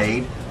they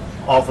made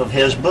off of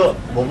his book.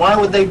 Well, why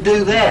would they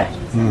do that?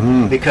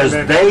 Because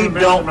they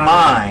don't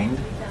mind,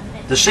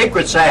 the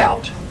secret's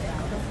out,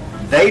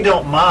 they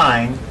don't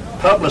mind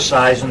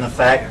publicizing the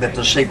fact that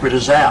the secret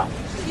is out.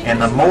 And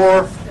the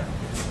more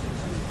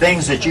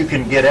things that you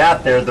can get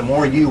out there, the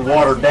more you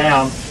water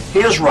down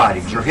his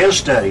writings or his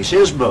studies,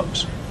 his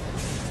books.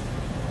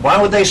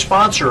 Why would they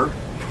sponsor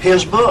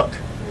his book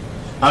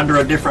under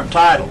a different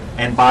title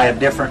and by a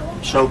different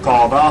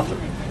so-called author?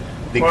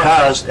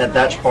 Because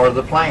that's part of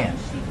the plan.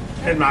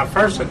 In my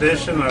first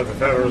edition of the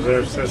Federal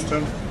Reserve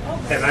System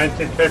in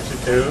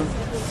 1952,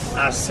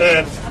 I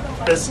said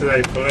this is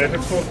a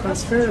political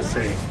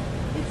conspiracy.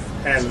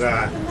 And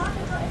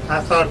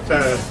I thought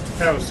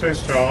that was too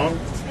strong,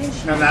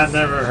 and I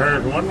never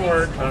heard one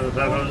word from the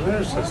Federal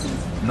Reserve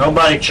System.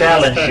 Nobody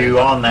challenged you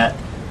on that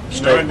No,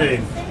 statement.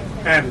 indeed.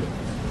 And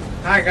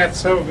I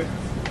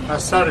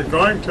started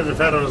going to the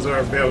Federal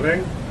Reserve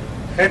Building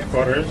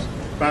headquarters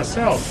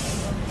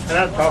myself, and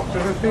I talked to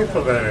the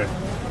people there,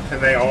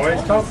 and they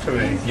always talked to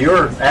me.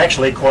 You're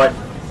actually quite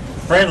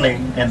friendly,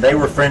 and they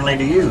were friendly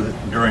to you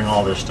during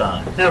all this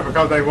time. Yeah,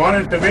 because they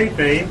wanted to meet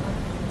me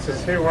to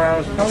see where I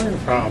was coming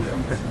from.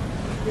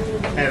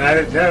 And I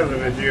didn't tell them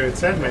that you had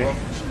sent me.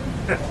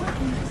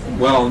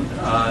 Well,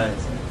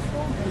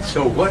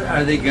 so what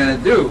are they going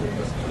to do?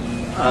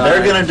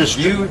 They're going to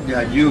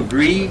you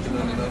agree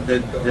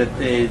that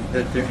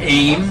their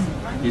aim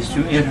is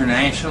to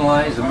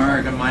internationalize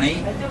American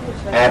money?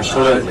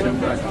 Absolutely. To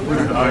put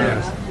it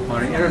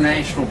on an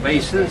international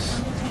basis,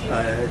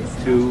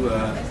 to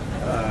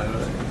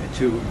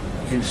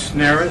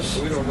ensnare us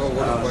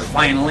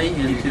finally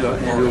into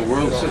a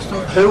world system.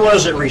 Who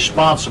was it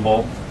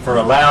responsible for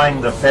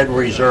allowing the Federal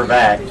Reserve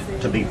Act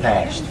to be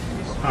passed?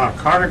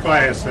 Carter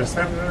Glass, the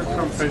Senator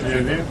from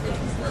Virginia,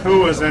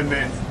 who was in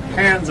the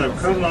hands of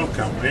Kudlow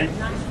Company,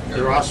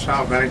 the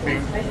Rothschild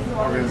banking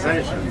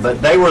organization.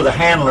 But they were the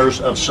handlers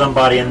of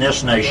somebody in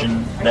this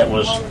nation that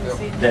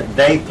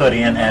they put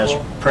in as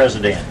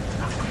president.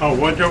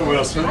 Woodrow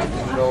Wilson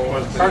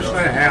was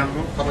personally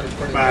handled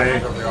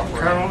by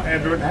Colonel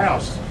Edward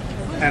House.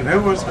 And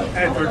who was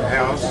Edward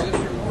House?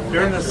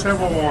 During the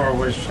Civil War,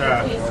 which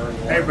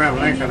Abraham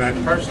Lincoln had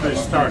personally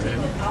started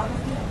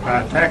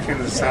by attacking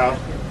the South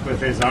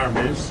with his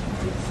armies,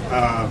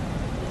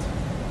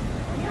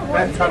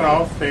 that cut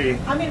off the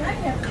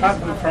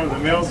cotton from the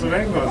mills of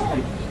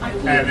England.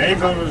 And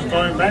England was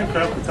going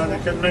bankrupt because they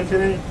couldn't make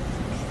any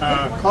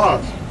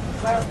cloth.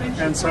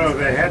 And so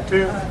they had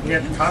to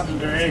get cotton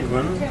to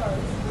England.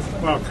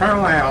 Well,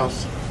 Colonel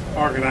House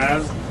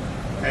organized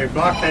a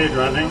blockade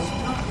running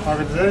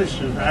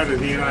organization out of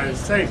the United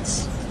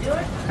States.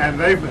 And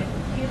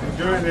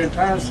during the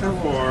entire Civil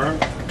War,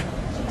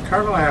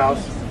 Colonel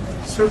House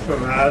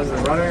supervised the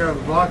running of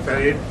the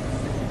blockade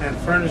and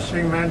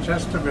furnishing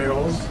Manchester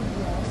mills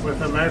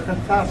with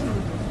American cotton.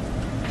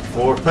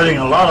 Well, we're putting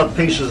a lot of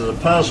pieces of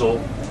the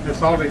puzzle.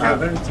 It's all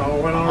together, it's all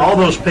went on. All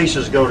those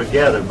pieces go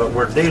together, but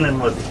we're dealing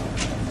with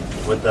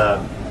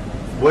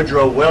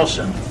Woodrow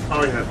Wilson.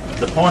 Oh, yeah.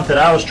 The point that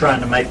I was trying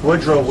to make,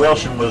 Woodrow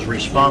Wilson was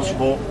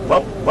responsible.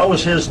 What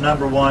was his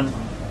number one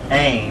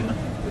aim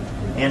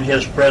in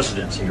his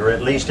presidency, or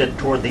at least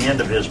toward the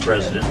end of his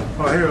presidency?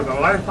 Well, he was a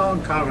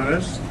lifelong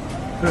communist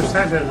who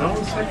sent his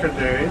own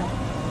secretary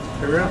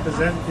to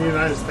represent the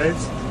United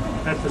States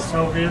at the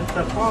Soviet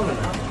Parliament.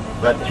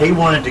 But he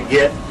wanted to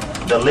get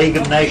the League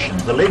of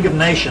Nations. The League of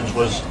Nations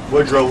was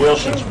Woodrow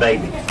Wilson's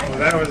baby. Well,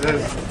 that was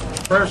his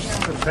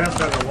first attempt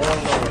at a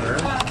world order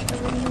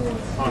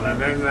on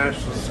an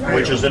international scale.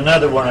 Which is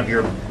another one of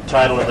your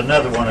title of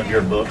another one of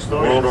your books, The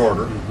World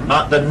Order.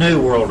 Not the New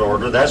World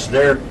Order. That's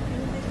their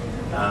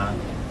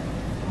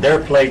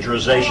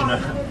plagiarization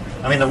of.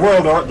 I mean, the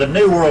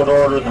New World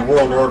Order and the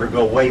World Order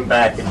go way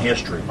back in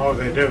history. Oh,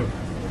 they do.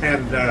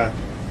 And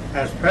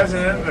as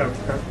president of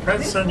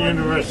Princeton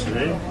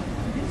University,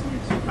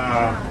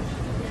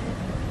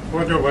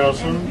 Woodrow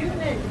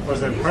Wilson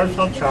was in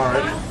personal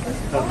charge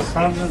of the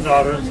sons and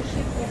daughters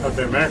of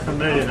the American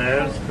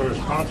millionaires who were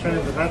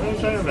sponsoring the Federal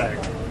Reserve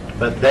Act.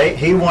 But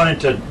he wanted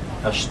to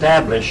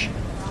establish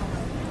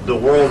the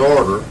world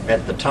order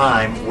at the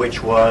time,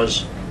 which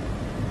was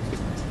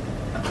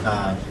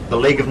the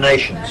League of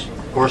Nations.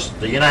 Of course,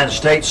 the United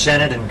States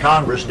Senate and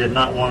Congress did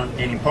not want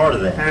any part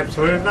of that.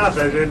 Absolutely not.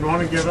 They didn't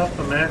want to give up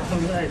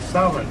American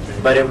sovereignty.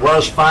 But it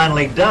was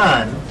finally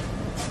done,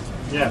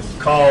 Yes.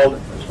 called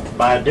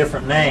by a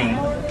different name,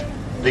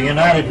 the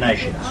United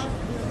Nations.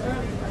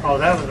 Oh,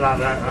 that was not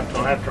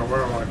until after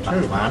World War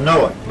II. I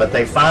know it, but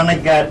they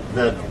finally got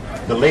the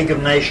League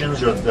of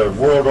Nations, or the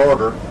world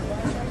order.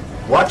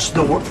 What's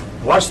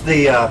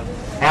the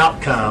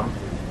outcome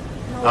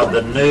of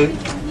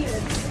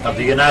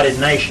the United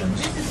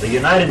Nations? The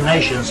United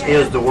Nations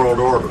is the world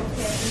order.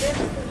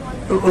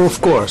 Of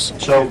course.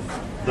 So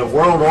the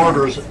world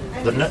orders,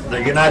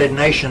 the United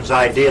Nations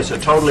idea is a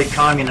totally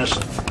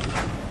communist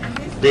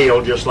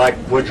deal, just like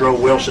Woodrow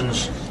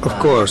Wilson's Of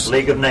course.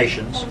 League of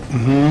Nations,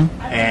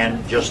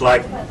 and just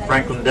like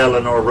Franklin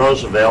Delano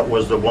Roosevelt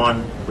was the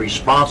one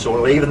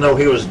responsible, even though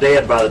he was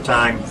dead by the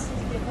time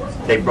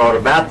they brought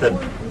about the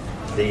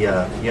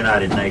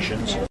United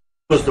Nations, he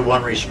was the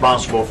one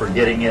responsible for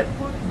getting it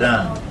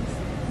done.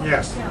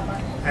 Yes.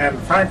 And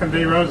Franklin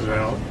D.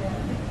 Roosevelt,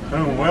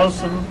 whom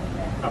Wilson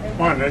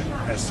appointed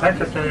as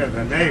Secretary of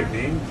the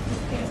Navy,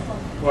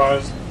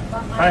 was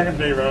Franklin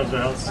D.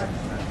 Roosevelt's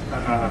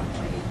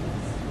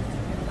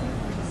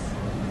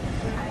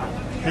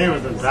he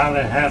was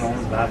entirely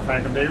handled by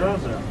Franklin D.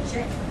 Roosevelt.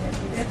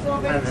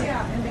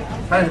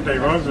 And Franklin D.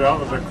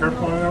 Roosevelt was a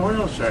cripple in a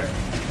wheelchair.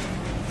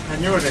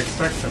 And you would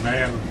expect a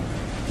man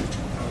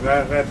of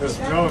that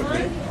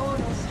disability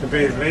to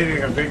be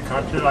leading a big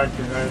country like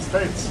the United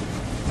States.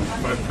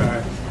 But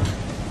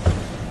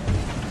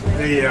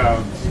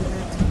the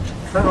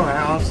Colonel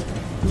House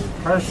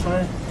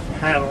personally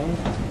handled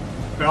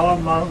Bela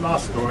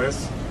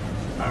Moskowitz,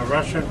 a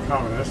Russian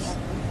communist,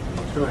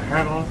 to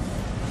handle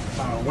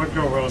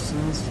Woodrow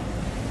Wilson's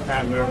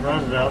and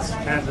Roosevelt's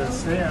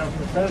candidacy of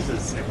the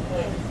presidency.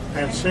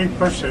 And she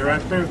pushed it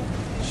right through.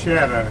 She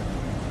had a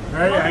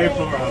very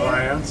able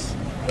alliance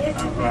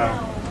of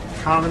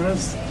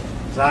communists,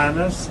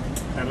 Zionists,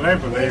 and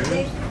labor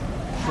leaders,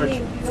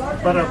 which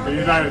put up the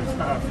United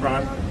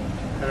Front,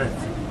 and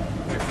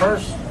they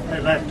first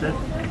elected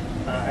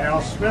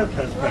Al Smith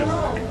as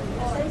president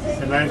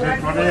in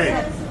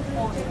 1928.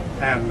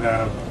 And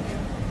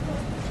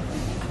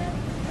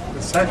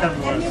the second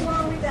was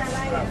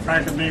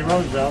Franklin D.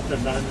 Roosevelt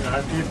in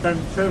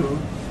 1932,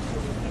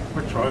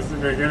 which was the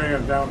beginning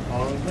of the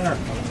downfall of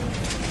America.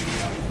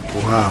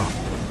 Wow.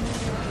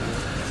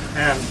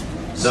 And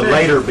The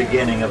later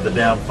beginning of the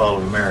downfall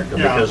of America,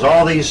 Yeah. because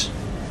all these,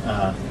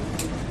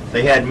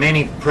 they had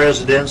many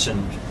presidents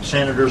and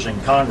senators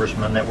and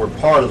congressmen that were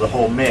part of the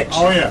whole mix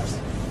oh yes,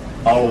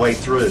 all the way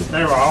through.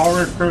 they were all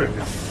recruited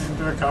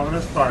into the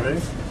Communist Party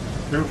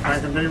through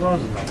Franklin D.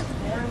 Roosevelt.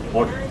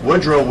 Well,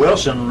 Woodrow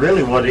Wilson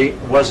really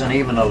wasn't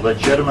even a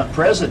legitimate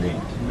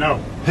president. No,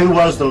 Who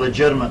was the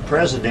legitimate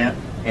president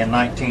in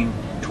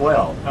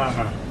 1912?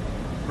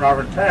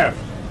 Robert Taft.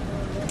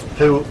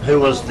 Who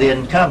was the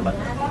incumbent?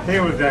 He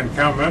was the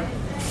incumbent,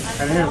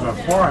 and he was a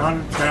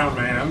 400-pound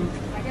man.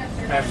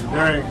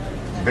 And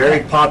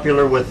Very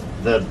popular with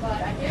the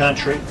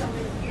country.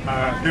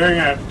 during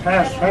a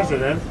Taft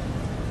president,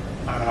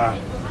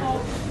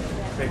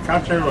 the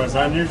country was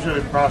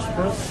unusually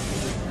prosperous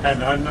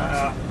and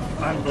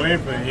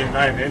unbelievably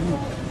united,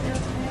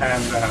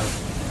 and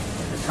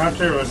the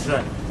country was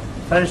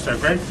faced a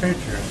great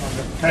future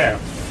under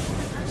Taft.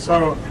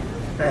 So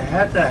they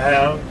had to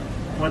have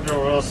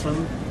Woodrow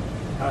Wilson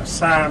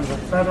sign the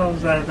Federal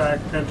Reserve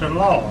Act into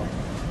law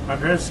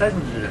under his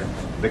signature.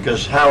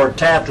 Because Howard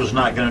Taft was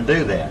not going to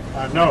do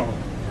that. No,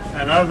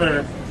 and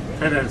other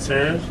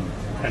financiers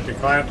had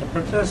declined to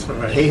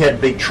participate. He had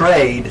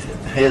betrayed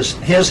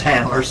his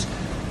handlers.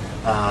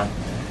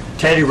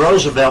 Teddy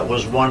Roosevelt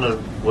was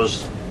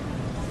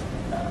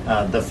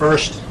the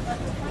first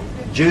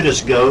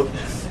Judas goat,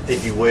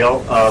 if you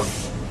will, of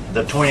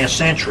the 20th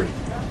century,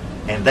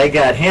 and they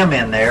got him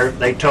in there.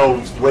 They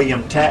told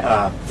William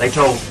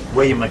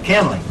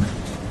McKinley,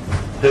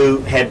 who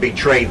had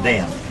betrayed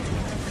them,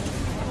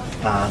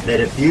 that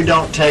if you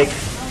don't take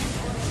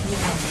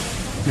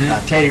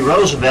Teddy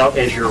Roosevelt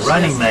as your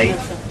running mate,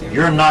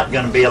 you're not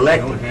going to be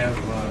elected.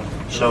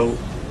 So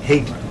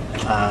he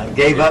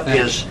gave up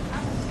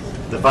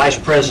the vice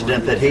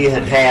president that he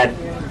had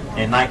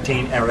in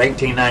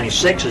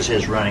 1896 as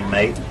his running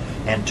mate,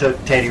 and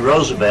took Teddy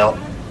Roosevelt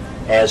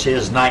as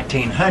his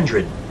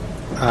 1900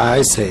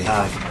 I see.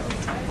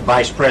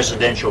 vice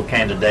presidential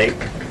candidate.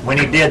 When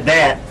he did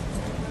that,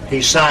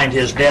 he signed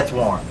his death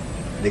warrant,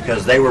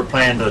 because they were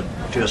planning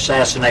to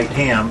assassinate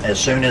him as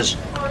soon as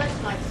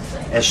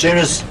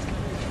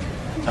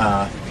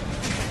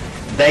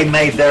they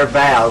made their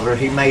vows, or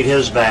he made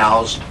his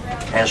vows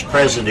as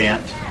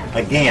president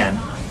again.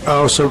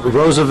 Oh, so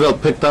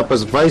Roosevelt picked up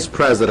as vice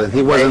president.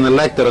 He wasn't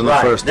elected on the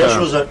Right. first This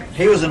term.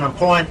 he was an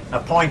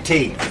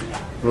appointee.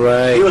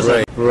 Right, He was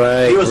right, an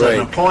right.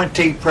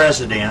 appointee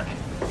president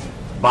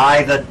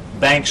by the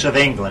Banks of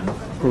England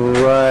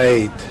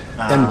Right.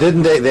 And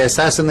didn't they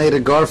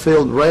assassinated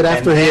Garfield right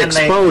after he then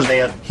exposed?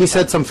 they He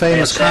said some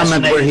famous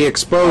comment where he assassinated-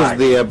 exposed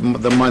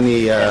right. the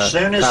money As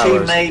soon as he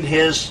powers. made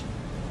his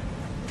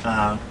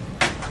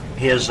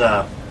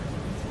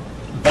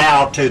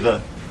vow to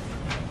the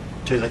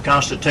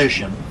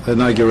Constitution,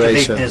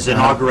 Inauguration. his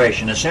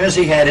inauguration. As soon as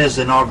he had his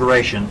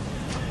inauguration,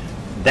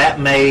 that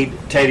made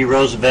Teddy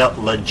Roosevelt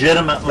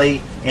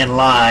legitimately in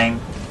line.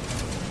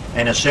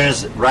 And as soon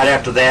as, right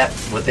after that,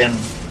 within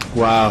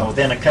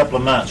a couple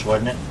of months,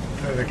 wasn't it?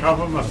 In a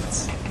couple of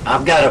months.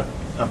 I've got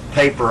a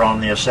paper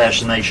on the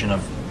assassination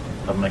of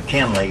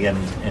McKinley and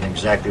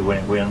exactly when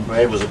it went.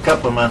 It was a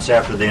couple of months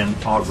after the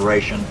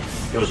inauguration.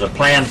 It was a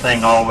planned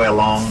thing all the way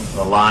along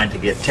the line to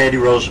get Teddy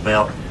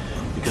Roosevelt,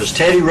 because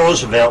Teddy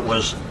Roosevelt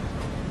was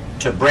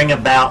to bring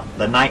about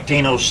the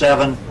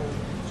 1907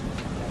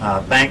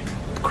 bank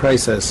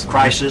crisis.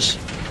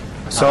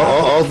 So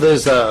all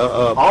this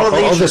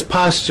these-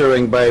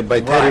 posturing by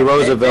Right. Teddy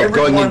Roosevelt Every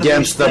going one of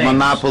against these the things.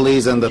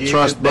 monopolies and the You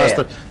trust bet.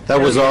 buster, that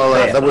was You all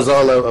bet.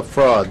 a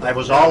fraud. That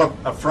was all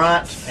a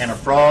front and a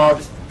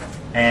fraud,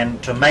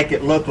 and to make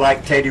it look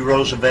like Teddy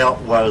Roosevelt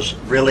was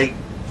really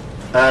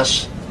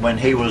us when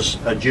he was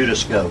a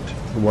Judas goat.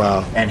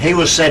 Wow. And he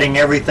was setting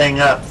everything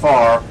up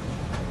for,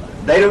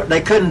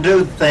 they couldn't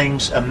do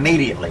things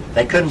immediately.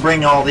 They couldn't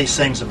bring all these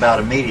things about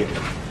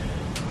immediately.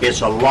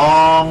 It's a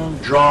long,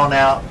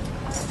 drawn-out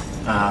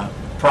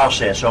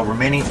process over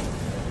many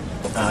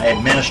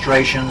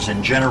administrations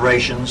and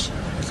generations.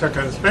 It's a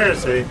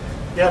conspiracy.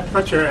 You have to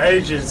put your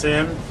agents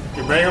in,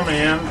 you bring them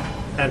in,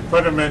 and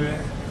put them in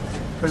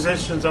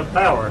positions of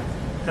power.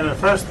 And the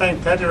first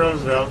thing Teddy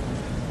Roosevelt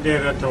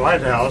did at the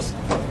White House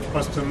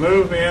was to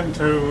move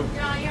into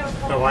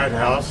the White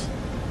House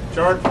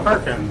George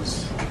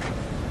Perkins.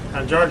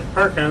 And George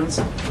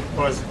Perkins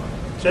was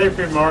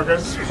J.P.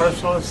 Morgan's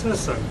personal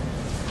assistant.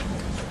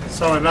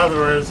 So in other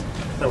words,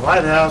 the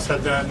White House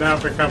had now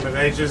become an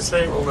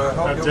agency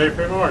of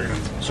J.P. Morgan.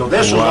 So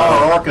this was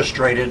all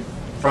orchestrated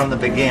from the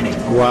beginning,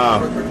 Wow.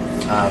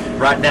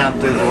 right down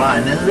through the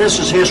line. And this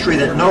is history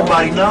that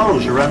nobody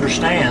knows or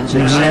understands,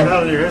 And I except,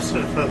 tell you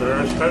history for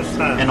the first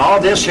time. and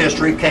all this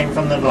history came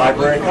from the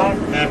Library of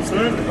Congress.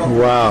 Absolutely.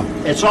 Wow.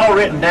 It's all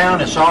written down,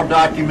 it's all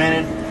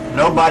documented.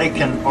 Nobody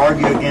can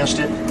argue against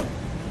it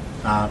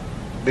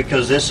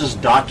because this is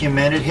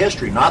documented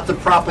history, not the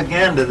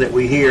propaganda that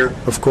we hear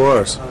Of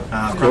course.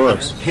 from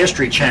course. the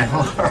History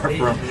Channel or from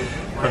the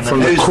From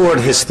the news. court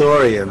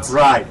historians.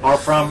 Right, or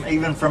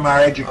even from our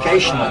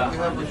educational.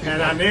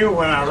 And I knew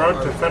when I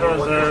wrote the Federal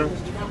Reserve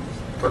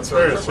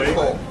conspiracy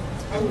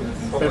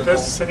that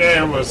this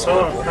scam was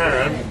so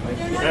apparent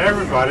to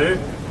everybody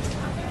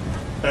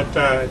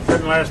that it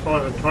couldn't last more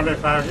than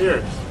 25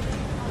 years.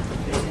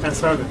 And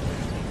so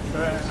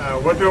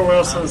Woodrow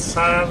Wilson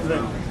signed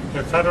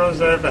the Federal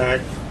Reserve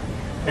Act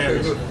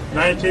in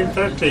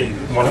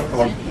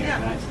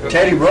 1913.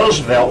 Teddy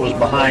Roosevelt was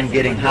behind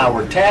getting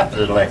Howard Taft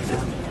elected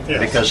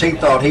because he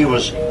thought he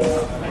was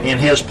in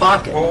his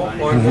pocket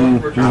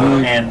and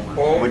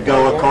would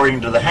go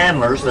according to the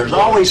handlers. There's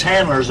always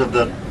handlers of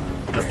the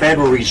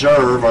Federal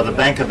Reserve or the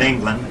Bank of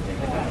England,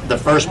 the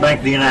first Bank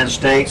of the United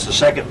States, the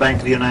second Bank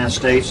of the United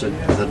States,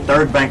 the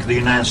third Bank of the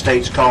United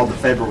States called the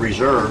Federal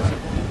Reserve.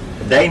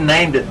 They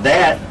named it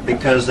that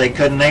because they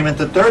couldn't name it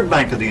the third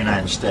Bank of the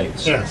United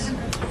States. Yes.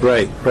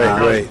 Right.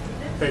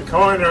 The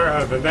coiner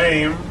of the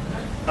name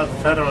of the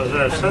Federal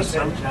Reserve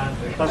System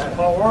was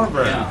Paul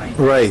Warburg,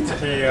 Right.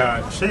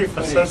 the chief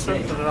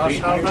assistant to the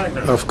Rothschild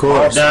bankers. Of All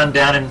course. done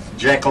down in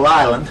Jekyll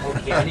Island,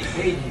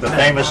 the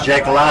famous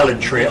Jekyll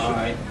Island trip.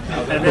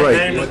 And they Right.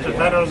 named it the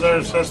Federal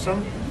Reserve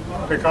System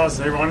because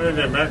they wanted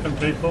the American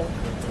people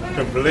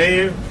to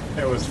believe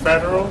it was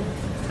federal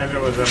and it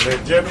was a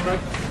legitimate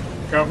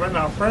government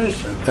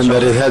operation. And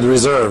that it had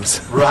reserves.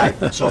 Right.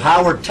 So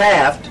Howard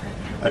Taft,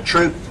 a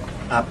true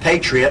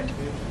patriot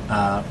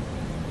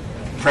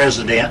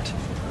president,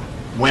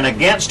 went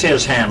against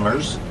his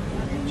handlers,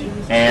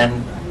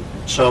 and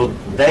so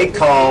they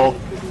call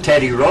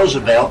Teddy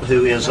Roosevelt,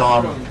 who is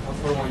on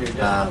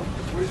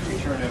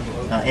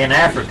in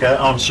Africa,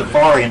 on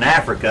safari in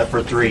Africa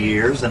for 3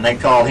 years, and they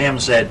called him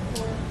and said,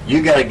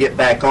 "You got to get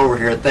back over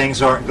here.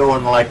 Things aren't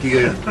going like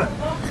you.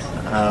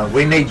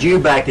 We need you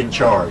back in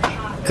charge."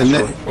 And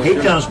So then he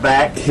comes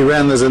back, he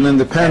ran as an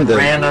independent,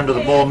 ran under the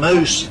Bull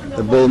Moose,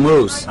 the Bull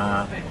Moose, as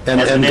and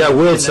got independent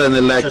Wilson to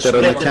elected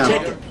on split the account.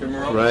 ticket.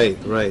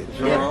 Right.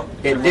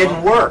 It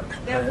didn't work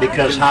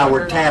because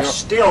Howard Taft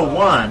still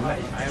won.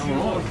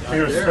 He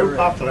was so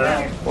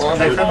popular,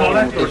 they couldn't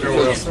elect Woodrow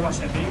Wilson,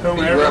 whom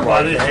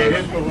everybody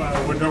hated.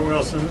 Woodrow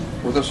Wilson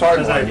With the as a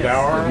sideline,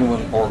 dour, the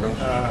human organs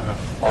are a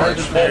small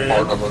vegetarian.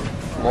 part of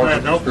a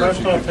larger no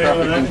conspiracy personal to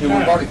traffic feeling in human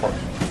any body kind. parts.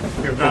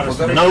 He was not a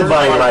speaker.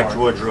 Nobody liked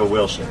Woodrow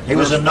Wilson. He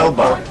was a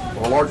nobody.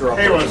 A larger He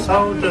operation. was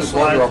so This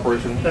larger disliked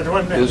operation that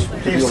when is to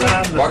he deal with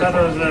signed the body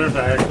Federal parts. Reserve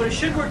Act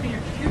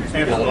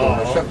into law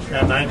in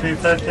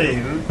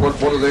 1913,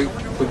 What are they?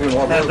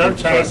 had no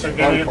chance of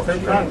getting it through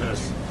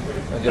Congress.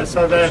 And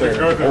so they had to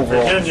go to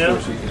Virginia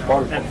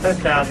and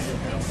pick out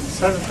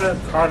Senator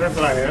Carter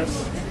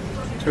Glass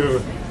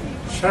to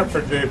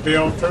shepherd the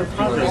bill through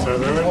Congress, so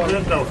there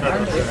was no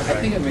federal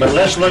citizen. But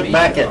let's look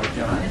back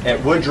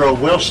at Woodrow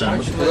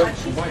Wilson.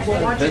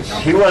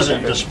 He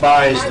wasn't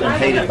despised and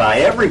hated by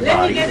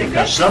everybody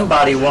because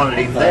somebody wanted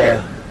him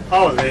there.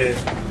 Oh,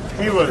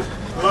 he was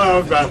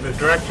loved by the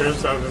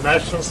directors of the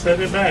National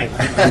City Bank,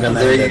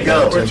 There you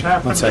go. which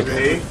happened to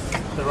be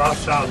the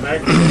Rothschild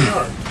Bank of New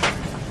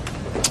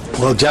York.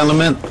 Well,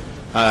 gentlemen,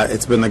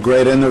 it's been a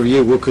great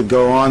interview. We could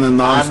go on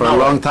and on for a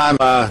long time.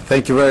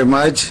 Thank you very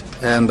much.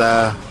 And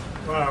Well,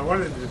 I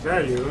wanted to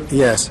tell you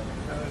yes,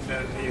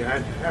 that you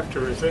have to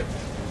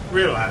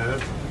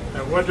realize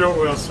that Woodrow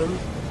Wilson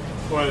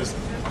was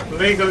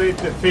legally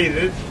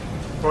defeated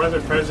for the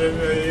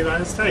President of the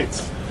United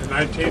States in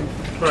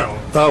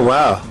 1912. oh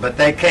wow, But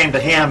they came to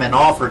him and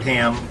offered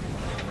him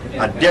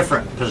a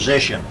different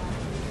position.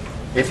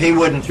 If he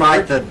wouldn't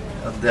fight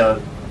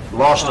the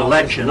lost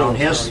election on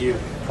his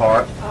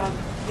part,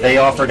 they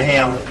offered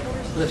him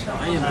Listen,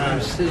 I'm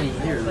sitting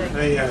here.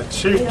 The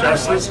Chief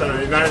Justice of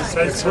the United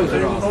States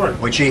Supreme Court.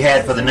 which he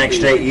had for the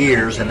next 8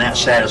 years, and that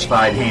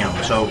satisfied him.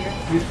 So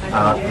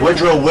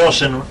Woodrow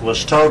Wilson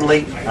was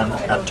totally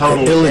a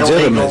total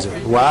illegitimate.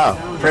 illegal Wow,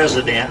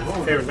 president,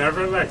 He was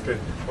never elected.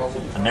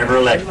 and never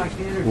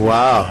elected.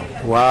 wow,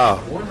 wow.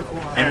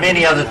 And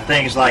many other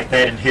things like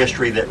that in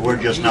history that we're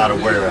just not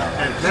aware of.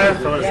 And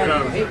Taft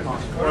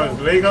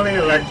was legally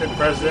elected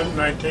president in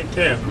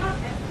 1910.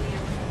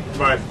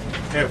 But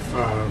if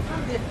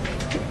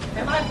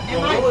he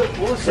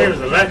was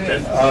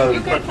elected,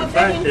 but the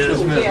fact is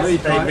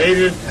they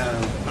needed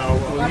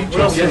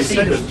Wilson's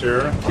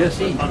signature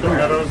on the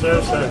Federal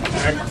Reserve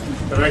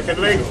Act to make it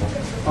legal.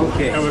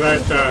 Okay. And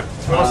without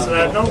Wilson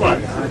had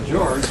nobody.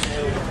 George.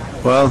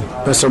 Well,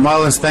 Mr.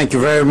 Mullins, thank you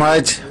very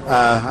much.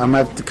 I'm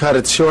going to have to cut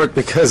it short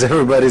because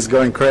everybody's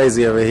going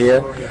crazy over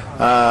here.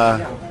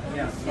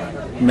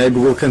 Maybe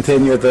we'll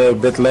continue it a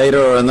bit later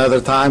or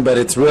another time, but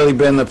it's really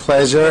been a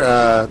pleasure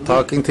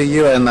talking to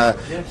you, and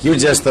you're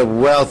just a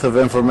wealth of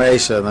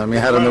information. I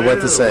mean, I don't know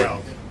what to say.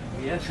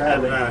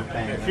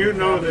 And if you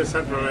know this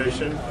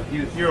information,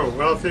 you're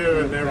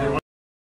wealthier than everyone.